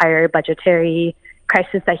the entire budgetary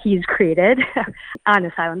crisis that he's created on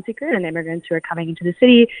asylum seekers and immigrants who are coming into the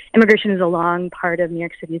city. Immigration is a long part of New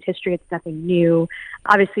York City's history. It's nothing new.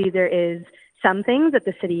 Obviously, there is some things that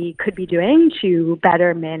the city could be doing to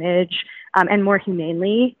better manage and more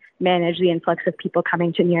humanely manage the influx of people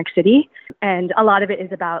coming to New York City. And a lot of it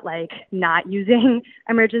is about like not using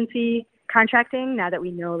emergency contracting now that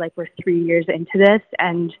we know like we're 3 years into this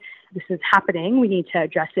and this is happening. We need to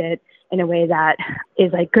address it in a way that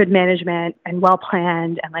is like good management and well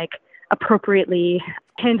planned and like appropriately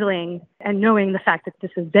handling and knowing the fact that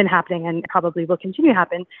this has been happening and probably will continue to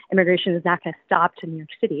happen. Immigration is not going to stop to New York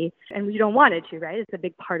City, and we don't want it to, right? It's a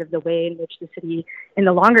big part of the way in which the city in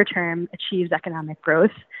the longer term achieves economic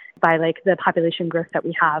growth by like the population growth that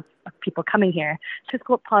we have of people coming here.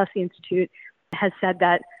 Fiscal Policy Institute has said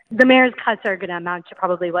that the mayor's cuts are going to amount to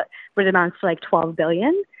probably what amounts to like $12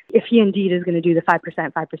 billion. If he indeed is going to do the 5%,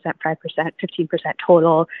 5%, 5%, 15%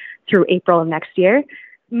 total through April of next year,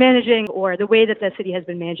 managing or the way that the city has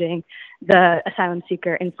been managing the asylum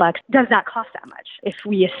seeker influx does not cost that much. If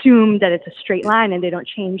we assume that it's a straight line and they don't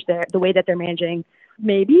change the way that they're managing,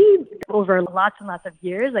 maybe over lots and lots of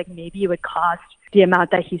years, like maybe it would cost the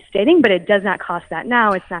amount that he's stating, but it does not cost that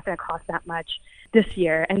now. It's not going to cost that much this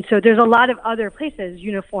year. And so there's a lot of other places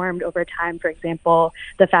uniformed over time. For example,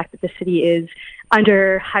 the fact that the city is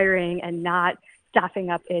under hiring and not staffing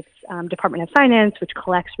up its Department of Finance, which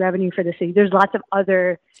collects revenue for the city. There's lots of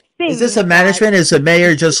other things. Is this a management? Is the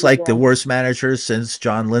mayor just like the worst manager since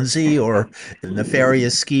John Lindsay, or a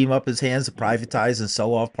nefarious scheme up his hands to privatize and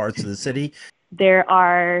sell off parts of the city? There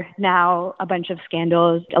are now a bunch of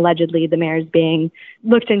scandals. Allegedly, the mayor is being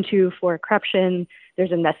looked into for corruption.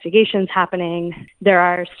 There's investigations happening. There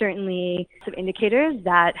are certainly some indicators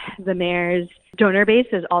that the mayor's donor base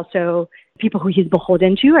is also people who he's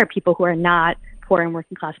beholden to are people who are not poor and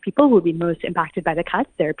working class people who would be most impacted by the cuts.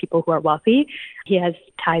 There are people who are wealthy. He has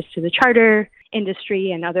ties to the charter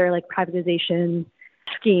industry and other like privatization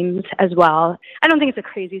schemes as well. I don't think it's a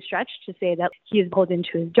crazy stretch to say that he is beholden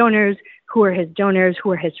to his donors, who are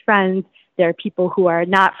his friends. There are people who are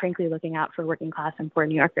not, frankly, looking out for working class and poor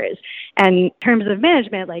New Yorkers. And in terms of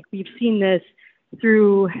management, like we've seen this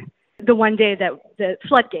through the one day that the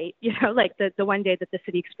floodgate, like the one day that the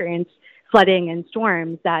city experienced flooding and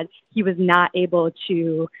storms, that he was not able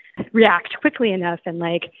to react quickly enough and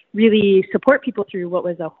like really support people through what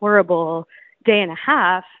was a horrible day and a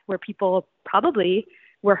half where people probably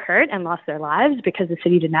were hurt and lost their lives because the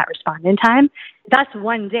city did not respond in time. That's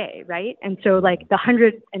one day, right? And so like the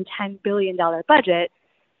 $110 billion budget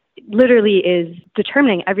literally is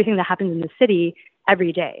determining everything that happens in the city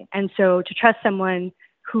every day. And so to trust someone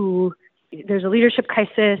who, there's a leadership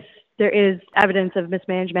crisis, there is evidence of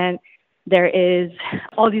mismanagement, there is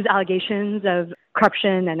all these allegations of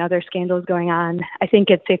corruption and other scandals going on, I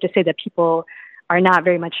think it's safe to say that people are not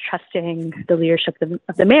very much trusting the leadership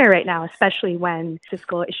of the mayor right now, especially when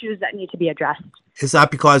fiscal issues that need to be addressed. It's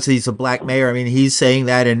not because he's a black mayor. I mean, he's saying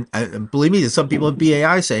that, and believe me, there's some people at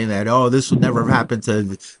BAI saying that, oh, this would never have happened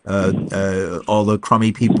to all the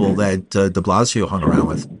crummy people that de Blasio hung around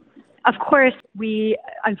with. Of course, we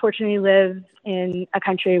unfortunately live in a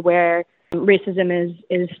country where racism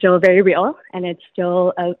is still very real, and it's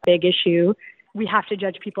still a big issue. We have to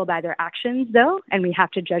judge people by their actions, though, and we have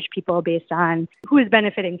to judge people based on who is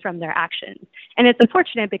benefiting from their actions. And it's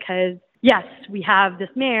unfortunate because, yes, we have this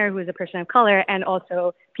mayor who is a person of color, and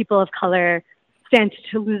also people of color stand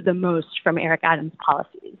to lose the most from Eric Adams'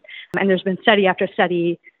 policies. And there's been study after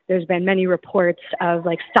study. There's been many reports of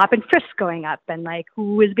like stop and frisk going up and like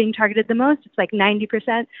who is being targeted the most. It's like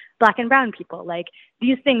 90% black and brown people. Like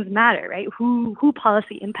these things matter, right? Who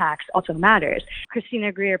policy impacts also matters.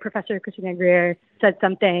 Professor Christina Greer said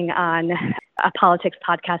something on a politics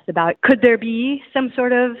podcast about could there be some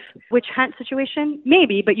sort of witch hunt situation?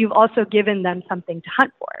 Maybe, but you've also given them something to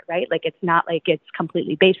hunt for, right? Like it's not like it's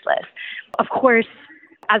completely baseless. Of course,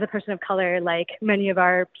 as a person of color, like many of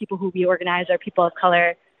our people who we organize are people of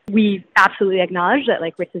color. We absolutely acknowledge that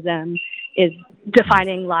like racism is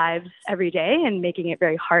defining lives every day and making it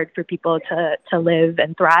very hard for people to live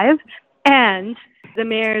and thrive. And the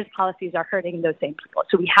mayor's policies are hurting those same people.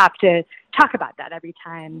 So we have to talk about that every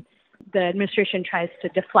time the administration tries to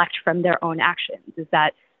deflect from their own actions, is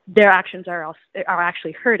that their actions are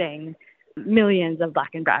actually hurting millions of black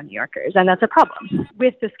and brown New Yorkers. And that's a problem.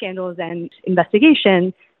 With the scandals and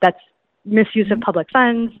investigation, that's misuse of public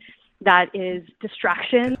funds, that is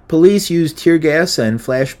distraction. Police used tear gas and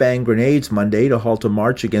flashbang grenades Monday to halt a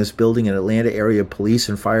march against building an Atlanta area police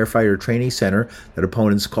and firefighter training center that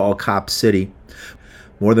opponents call Cop City.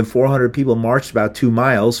 More than 400 people marched about 2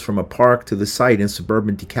 miles from a park to the site in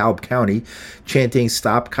suburban DeKalb County, chanting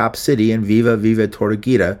 "Stop Cop City" and "Viva Viva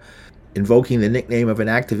Tortuguita," invoking the nickname of an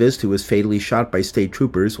activist who was fatally shot by state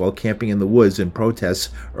troopers while camping in the woods in protests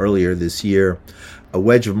earlier this year. A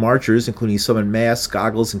wedge of marchers, including some in masks,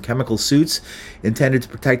 goggles, and chemical suits intended to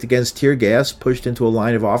protect against tear gas, pushed into a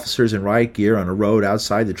line of officers in riot gear on a road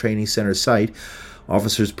outside the training center site.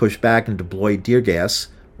 Officers pushed back and deployed tear gas.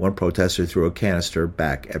 One protester threw a canister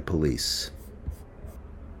back at police.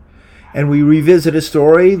 And we revisit a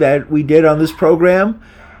story that we did on this program,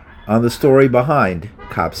 on the story behind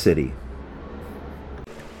Cop City.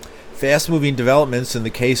 Fast-moving developments in the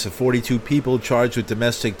case of 42 people charged with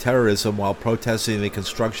domestic terrorism while protesting the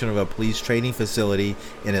construction of a police training facility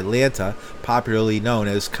in Atlanta, popularly known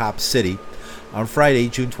as Cop City. On Friday,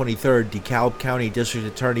 June 23rd, DeKalb County District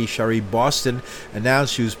Attorney Sherry Boston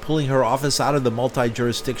announced she was pulling her office out of the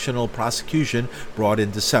multi-jurisdictional prosecution brought in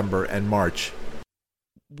December and March.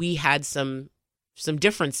 We had some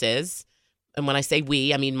differences, and when I say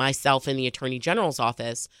we, I mean myself and the Attorney General's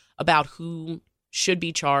office, about who should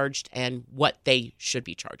be charged and what they should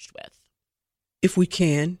be charged with. If we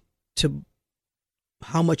can, to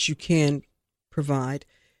how much you can provide.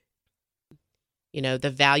 You know, the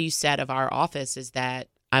value set of our office is that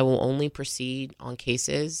I will only proceed on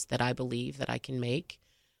cases that I believe that I can make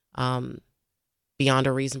beyond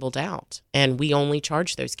a reasonable doubt. And we only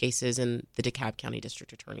charge those cases in the DeKalb County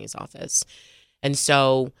District Attorney's office. And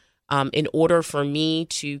so in order for me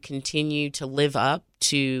to continue to live up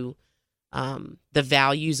to the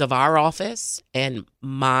values of our office and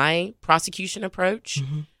my prosecution approach,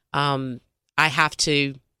 I have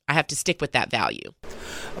to stick with that value.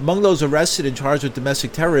 Among those arrested and charged with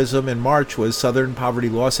domestic terrorism in March was Southern Poverty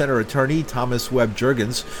Law Center attorney Thomas Webb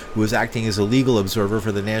Juergens, who was acting as a legal observer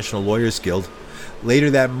for the National Lawyers Guild. Later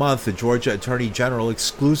that month, the Georgia Attorney General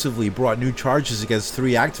exclusively brought new charges against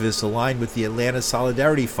 3 activists aligned with the Atlanta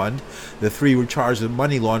Solidarity Fund. The 3 were charged with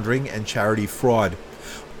money laundering and charity fraud.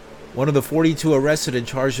 One of the 42 arrested and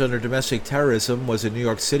charged under domestic terrorism was in New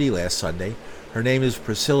York City last Sunday. Her name is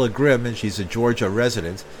Priscilla Grimm, and she's a Georgia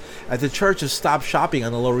resident. At the Church of Stop Shopping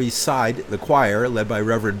on the Lower East Side, the choir, led by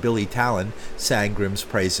Reverend Billy Talon, sang Grimm's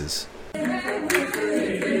praises.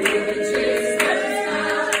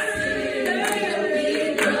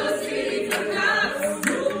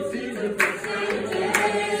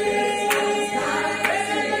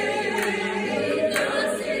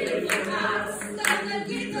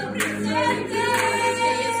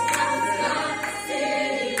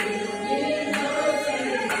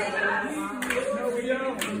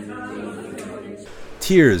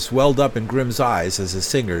 Tears welled up in Grimm's eyes as the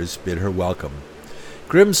singers bid her welcome.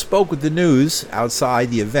 Grimm spoke with the news outside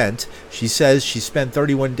the event. She says she spent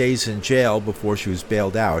 31 days in jail before she was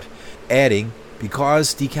bailed out, adding,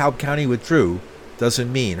 because DeKalb County withdrew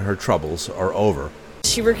doesn't mean her troubles are over.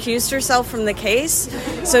 She recused herself from the case,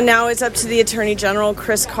 so now it's up to the Attorney General,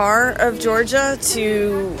 Chris Carr of Georgia,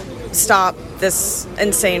 to stop this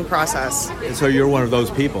insane process. And so you're one of those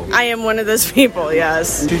people? I am one of those people,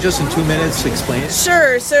 yes. Could you just in 2 minutes explain it?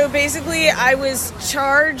 Sure. So basically, I was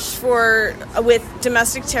charged with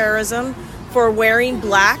domestic terrorism for wearing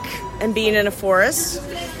black and being in a forest.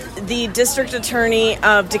 The district attorney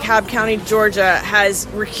of DeKalb County, Georgia, has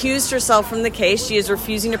recused herself from the case. She is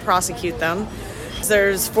refusing to prosecute them.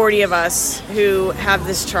 There's 40 of us who have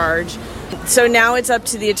this charge. So now it's up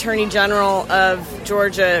to the Attorney General of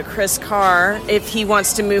Georgia, Chris Carr, if he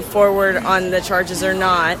wants to move forward on the charges or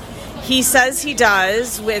not. He says he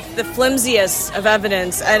does, with the flimsiest of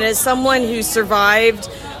evidence. And as someone who survived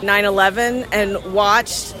 9/11 and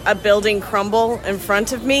watched a building crumble in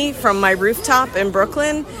front of me from my rooftop in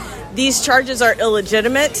Brooklyn, these charges are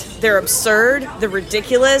illegitimate, they're absurd, they're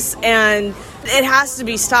ridiculous, and it has to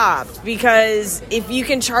be stopped, because if you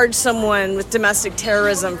can charge someone with domestic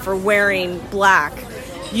terrorism for wearing black,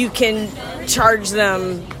 you can charge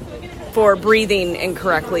them for breathing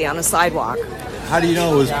incorrectly on a sidewalk. How do you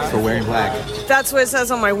know it was for wearing black? That's what it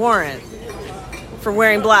says on my warrant, for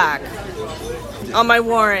wearing black. On my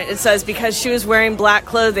warrant, it says because she was wearing black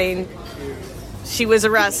clothing, she was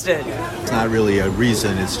arrested. It's not really a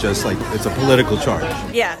reason, it's just like it's a political charge.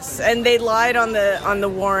 Yes, and they lied on the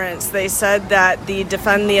warrants. They said that the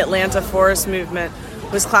Defend the Atlanta Forest movement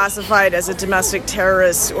was classified as a domestic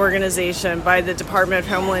terrorist organization by the Department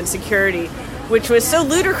of Homeland Security, which was so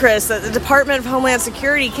ludicrous that the Department of Homeland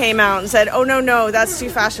Security came out and said, oh, no, that's too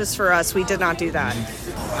fascist for us. We did not do that.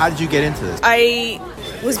 How did you get into this? I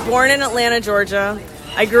was born in Atlanta, Georgia.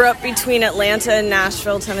 I grew up between Atlanta and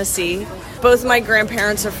Nashville, Tennessee. Both my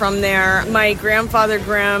grandparents are from there. My grandfather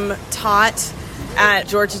Grimm taught at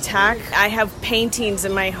Georgia Tech. I have paintings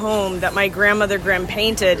in my home that my grandmother Grimm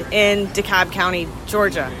painted in DeKalb County,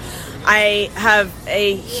 Georgia. I have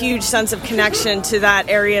a huge sense of connection to that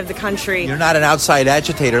area of the country. You're not an outside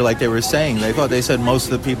agitator like they were saying. They said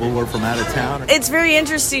most of the people were from out of town. It's very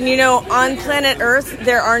interesting. You know, on planet Earth,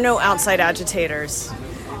 there are no outside agitators.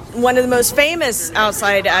 One of the most famous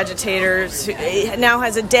outside agitators now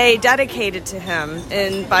has a day dedicated to him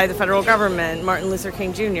by the federal government, Martin Luther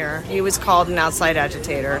King Jr. He was called an outside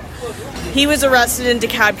agitator. He was arrested in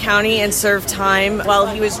DeKalb County and served time while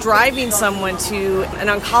he was driving someone to an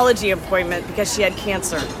oncology appointment because she had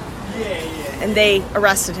cancer. And they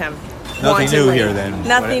arrested him. Nothing new here then.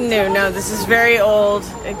 Nothing new. No, this is very old.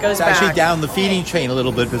 It goes back. It's actually down the feeding chain a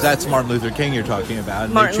little bit because that's Martin Luther King you're talking about.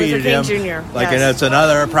 And Martin they Luther treated King him Jr. like Yes. it's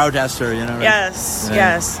another protester, you know. Right? Yes, Yeah.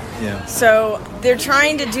 yes. Yeah. So they're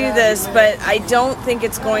trying to do this, but I don't think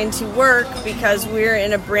it's going to work because we're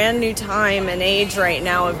in a brand new time and age right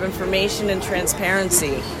now of information and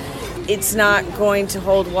transparency. It's not going to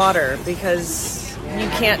hold water because you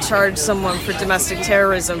can't charge someone for domestic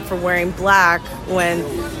terrorism for wearing black when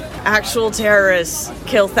actual terrorists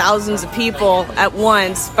kill thousands of people at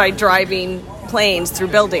once by driving planes through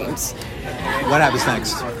buildings. What happens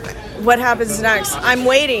next? What happens next? I'm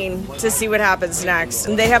waiting to see what happens next.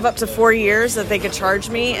 And they have up to 4 years that they could charge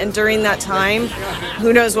me, and during that time,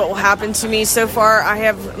 who knows what will happen to me. So far,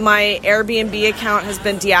 my Airbnb account has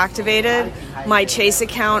been deactivated. My Chase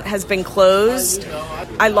account has been closed.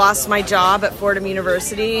 I lost my job at Fordham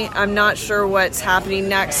University. I'm not sure what's happening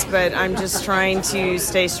next, but I'm just trying to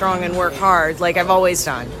stay strong and work hard like I've always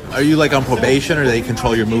done. Are you like on probation, or they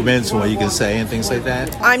control your movements and what you can say and things like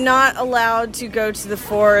that? I'm not allowed to go to the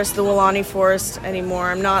forest, the Wilani Forest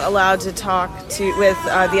anymore. I'm not allowed to talk with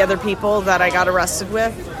the other people that I got arrested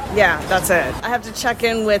with. Yeah, that's it. I have to check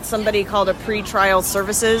in with somebody called a pre-trial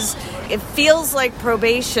services. It feels like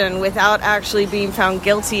probation without actually being found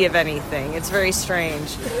guilty of anything. It's very strange.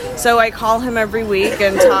 So I call him every week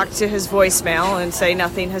and talk to his voicemail and say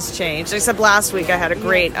nothing has changed. Except last week I had a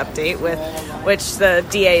great update with which the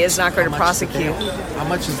DA is not going to prosecute. How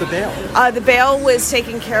much is the bail? The bail was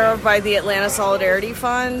taken care of by the Atlanta Solidarity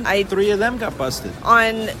Fund. 3 of them got busted.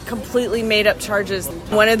 On completely made-up charges.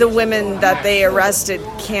 One of the women that they arrested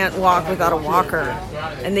can't walk without a walker,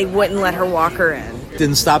 and they wouldn't let her walk her in.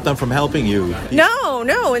 Didn't stop them from helping you. No,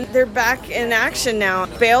 and they're back in action now.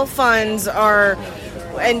 Bail funds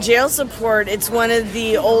and jail support, it's one of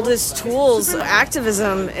the oldest tools of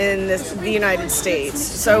activism in the United States.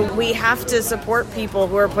 So we have to support people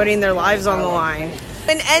who are putting their lives on the line.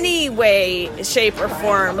 In any way, shape, or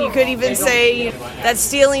form. You could even say that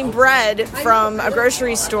stealing bread from a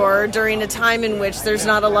grocery store during a time in which there's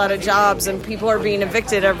not a lot of jobs and people are being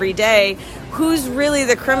evicted every day, who's really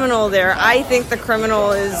the criminal there? I think the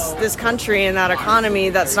criminal is this country and that economy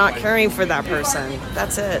that's not caring for that person.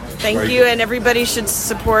 That's it. Thank you, and everybody should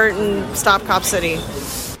support and stop Cop City.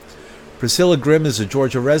 Priscilla Grimm is a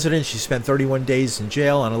Georgia resident. She spent 31 days in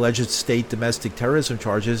jail on alleged state domestic terrorism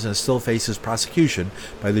charges and still faces prosecution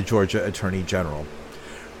by the Georgia Attorney General.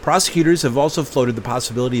 Prosecutors have also floated the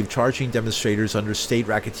possibility of charging demonstrators under state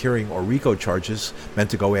racketeering or RICO charges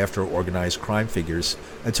meant to go after organized crime figures.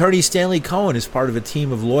 Attorney Stanley Cohen is part of a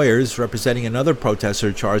team of lawyers representing another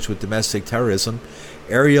protester charged with domestic terrorism.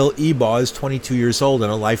 Ariel Ebaugh is 22 years old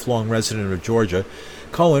and a lifelong resident of Georgia.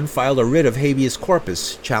 Cohen filed a writ of habeas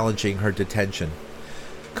corpus challenging her detention.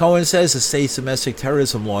 Cohen says the state's domestic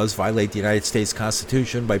terrorism laws violate the United States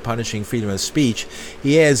Constitution by punishing freedom of speech.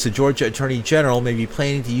 He adds the Georgia Attorney General may be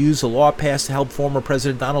planning to use a law passed to help former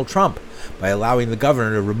President Donald Trump by allowing the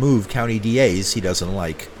governor to remove county DAs he doesn't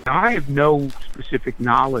like. I have no specific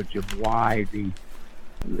knowledge of why the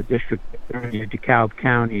district attorney of DeKalb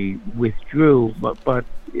County withdrew, but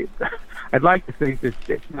I'd like to think that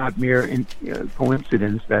it's not mere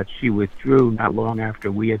coincidence that she withdrew not long after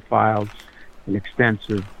we had filed an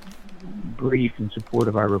extensive brief in support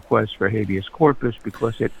of our request for habeas corpus,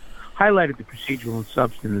 because it highlighted the procedural and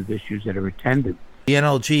substantive issues that are attended. The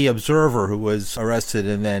NLG observer who was arrested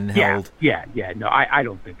and then held. Yeah. No, I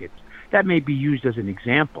don't think that may be used as an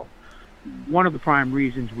example. One of the prime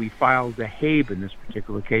reasons we filed a HABE in this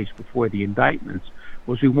particular case before the indictments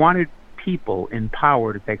was we wanted people in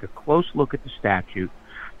power to take a close look at the statute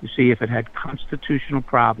to see if it had constitutional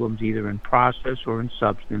problems, either in process or in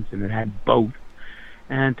substance, and it had both,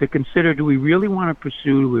 and to consider, do we really want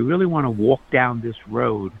to walk down this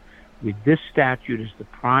road with this statute as the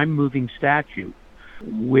prime moving statute,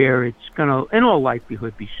 where it's going to, in all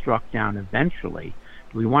likelihood, be struck down eventually?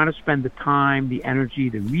 Do we want to spend the time, the energy,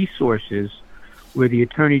 the resources, where the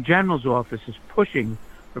Attorney General's office is pushing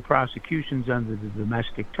for prosecutions under the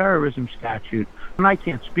domestic terrorism statute. And I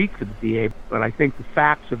can't speak for the DA, but I think the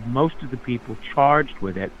facts of most of the people charged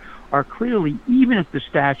with it are clearly, even if the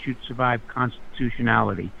statute survived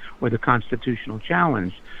constitutionality or the constitutional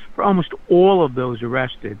challenge, for almost all of those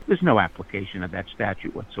arrested, there's no application of that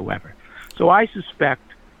statute whatsoever. So I suspect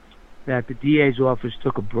that the DA's office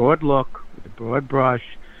took a broad look with a broad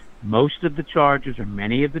brush. Most of the charges, or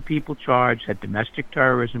many of the people charged, had domestic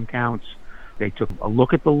terrorism counts. They took a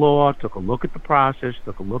look at the law, took a look at the process,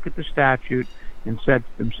 took a look at the statute, and said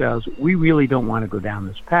to themselves, we really don't want to go down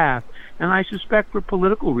this path. And I suspect for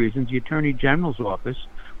political reasons, the Attorney General's office,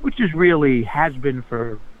 which is really has been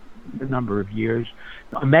for a number of years,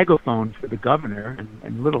 a megaphone for the governor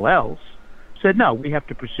and little else, said, no, we have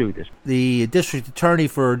to pursue this. The district attorney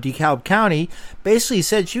for DeKalb County basically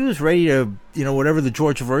said she was ready to, whatever the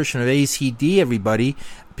Georgia version of ACD everybody,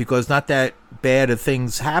 because not that bad of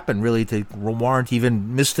things happen really to warrant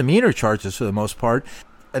even misdemeanor charges for the most part.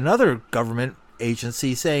 Another government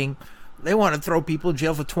agency saying they want to throw people in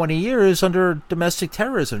jail for 20 years under domestic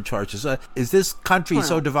terrorism charges. Is this country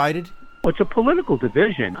so divided? Well, it's a political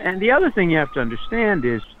division. And the other thing you have to understand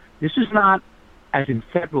is this is not, as in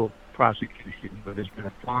federal prosecution, where there's been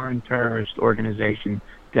a foreign terrorist organization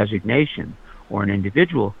designation or an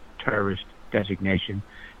individual terrorist designation.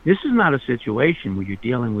 This is not a situation where you're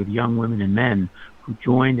dealing with young women and men who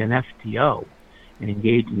joined an FTO and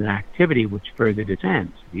engaged in an activity which furthered its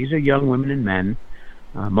ends. These are young women and men,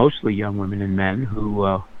 mostly young women and men,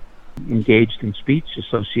 who engaged in speech,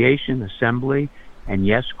 association, assembly, and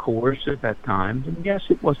yes, coercive at times, and yes,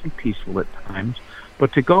 it wasn't peaceful at times.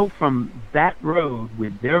 But to go from that road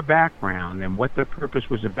with their background and what their purpose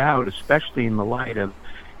was about, especially in the light of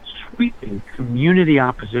sweeping community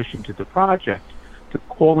opposition to the project, to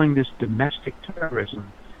calling this domestic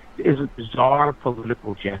terrorism, is a bizarre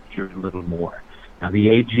political gesture, a little more. Now, the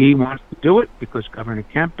AG wants to do it because Governor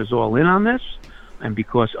Kemp is all in on this, and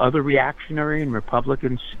because other reactionary and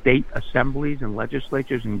Republican state assemblies and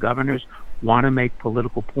legislatures and governors want to make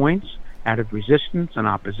political points out of resistance and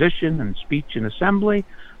opposition and speech and assembly.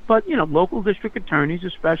 But, local district attorneys,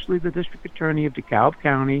 especially the district attorney of DeKalb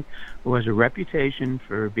County, who has a reputation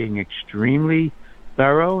for being extremely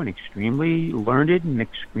thorough and extremely learned and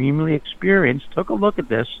extremely experienced, took a look at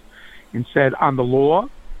this and said, on the law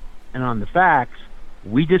and on the facts,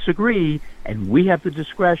 we disagree, and we have the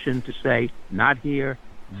discretion to say, not here,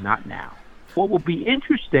 not now. What will be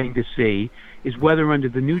interesting to see is whether under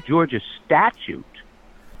the new Georgia statute,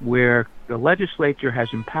 where the legislature has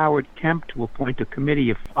empowered Kemp to appoint a committee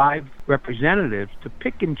of 5 representatives to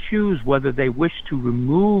pick and choose whether they wish to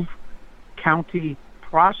remove county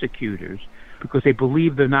prosecutors because they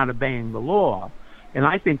believe they're not obeying the law. And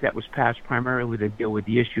I think that was passed primarily to deal with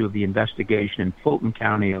the issue of the investigation in Fulton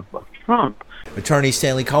County of Trump. Attorney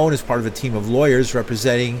Stanley Cohen is part of a team of lawyers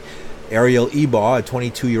representing Ariel Ebaugh, a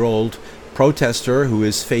 22-year-old protester who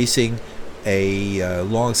is facing a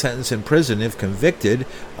long sentence in prison if convicted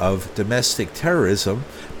of domestic terrorism.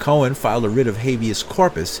 Cohen filed a writ of habeas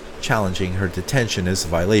corpus challenging her detention as a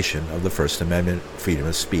violation of the First Amendment, freedom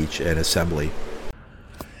of speech and assembly.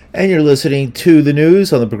 And you're listening to the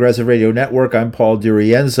news on the Progressive Radio Network. I'm Paul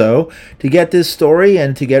DeRienzo. To get this story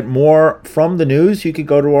and to get more from the news, you can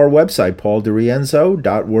go to our website,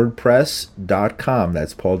 paulderienzo.wordpress.com.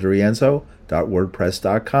 That's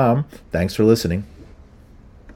paulderienzo.wordpress.com. Thanks for listening.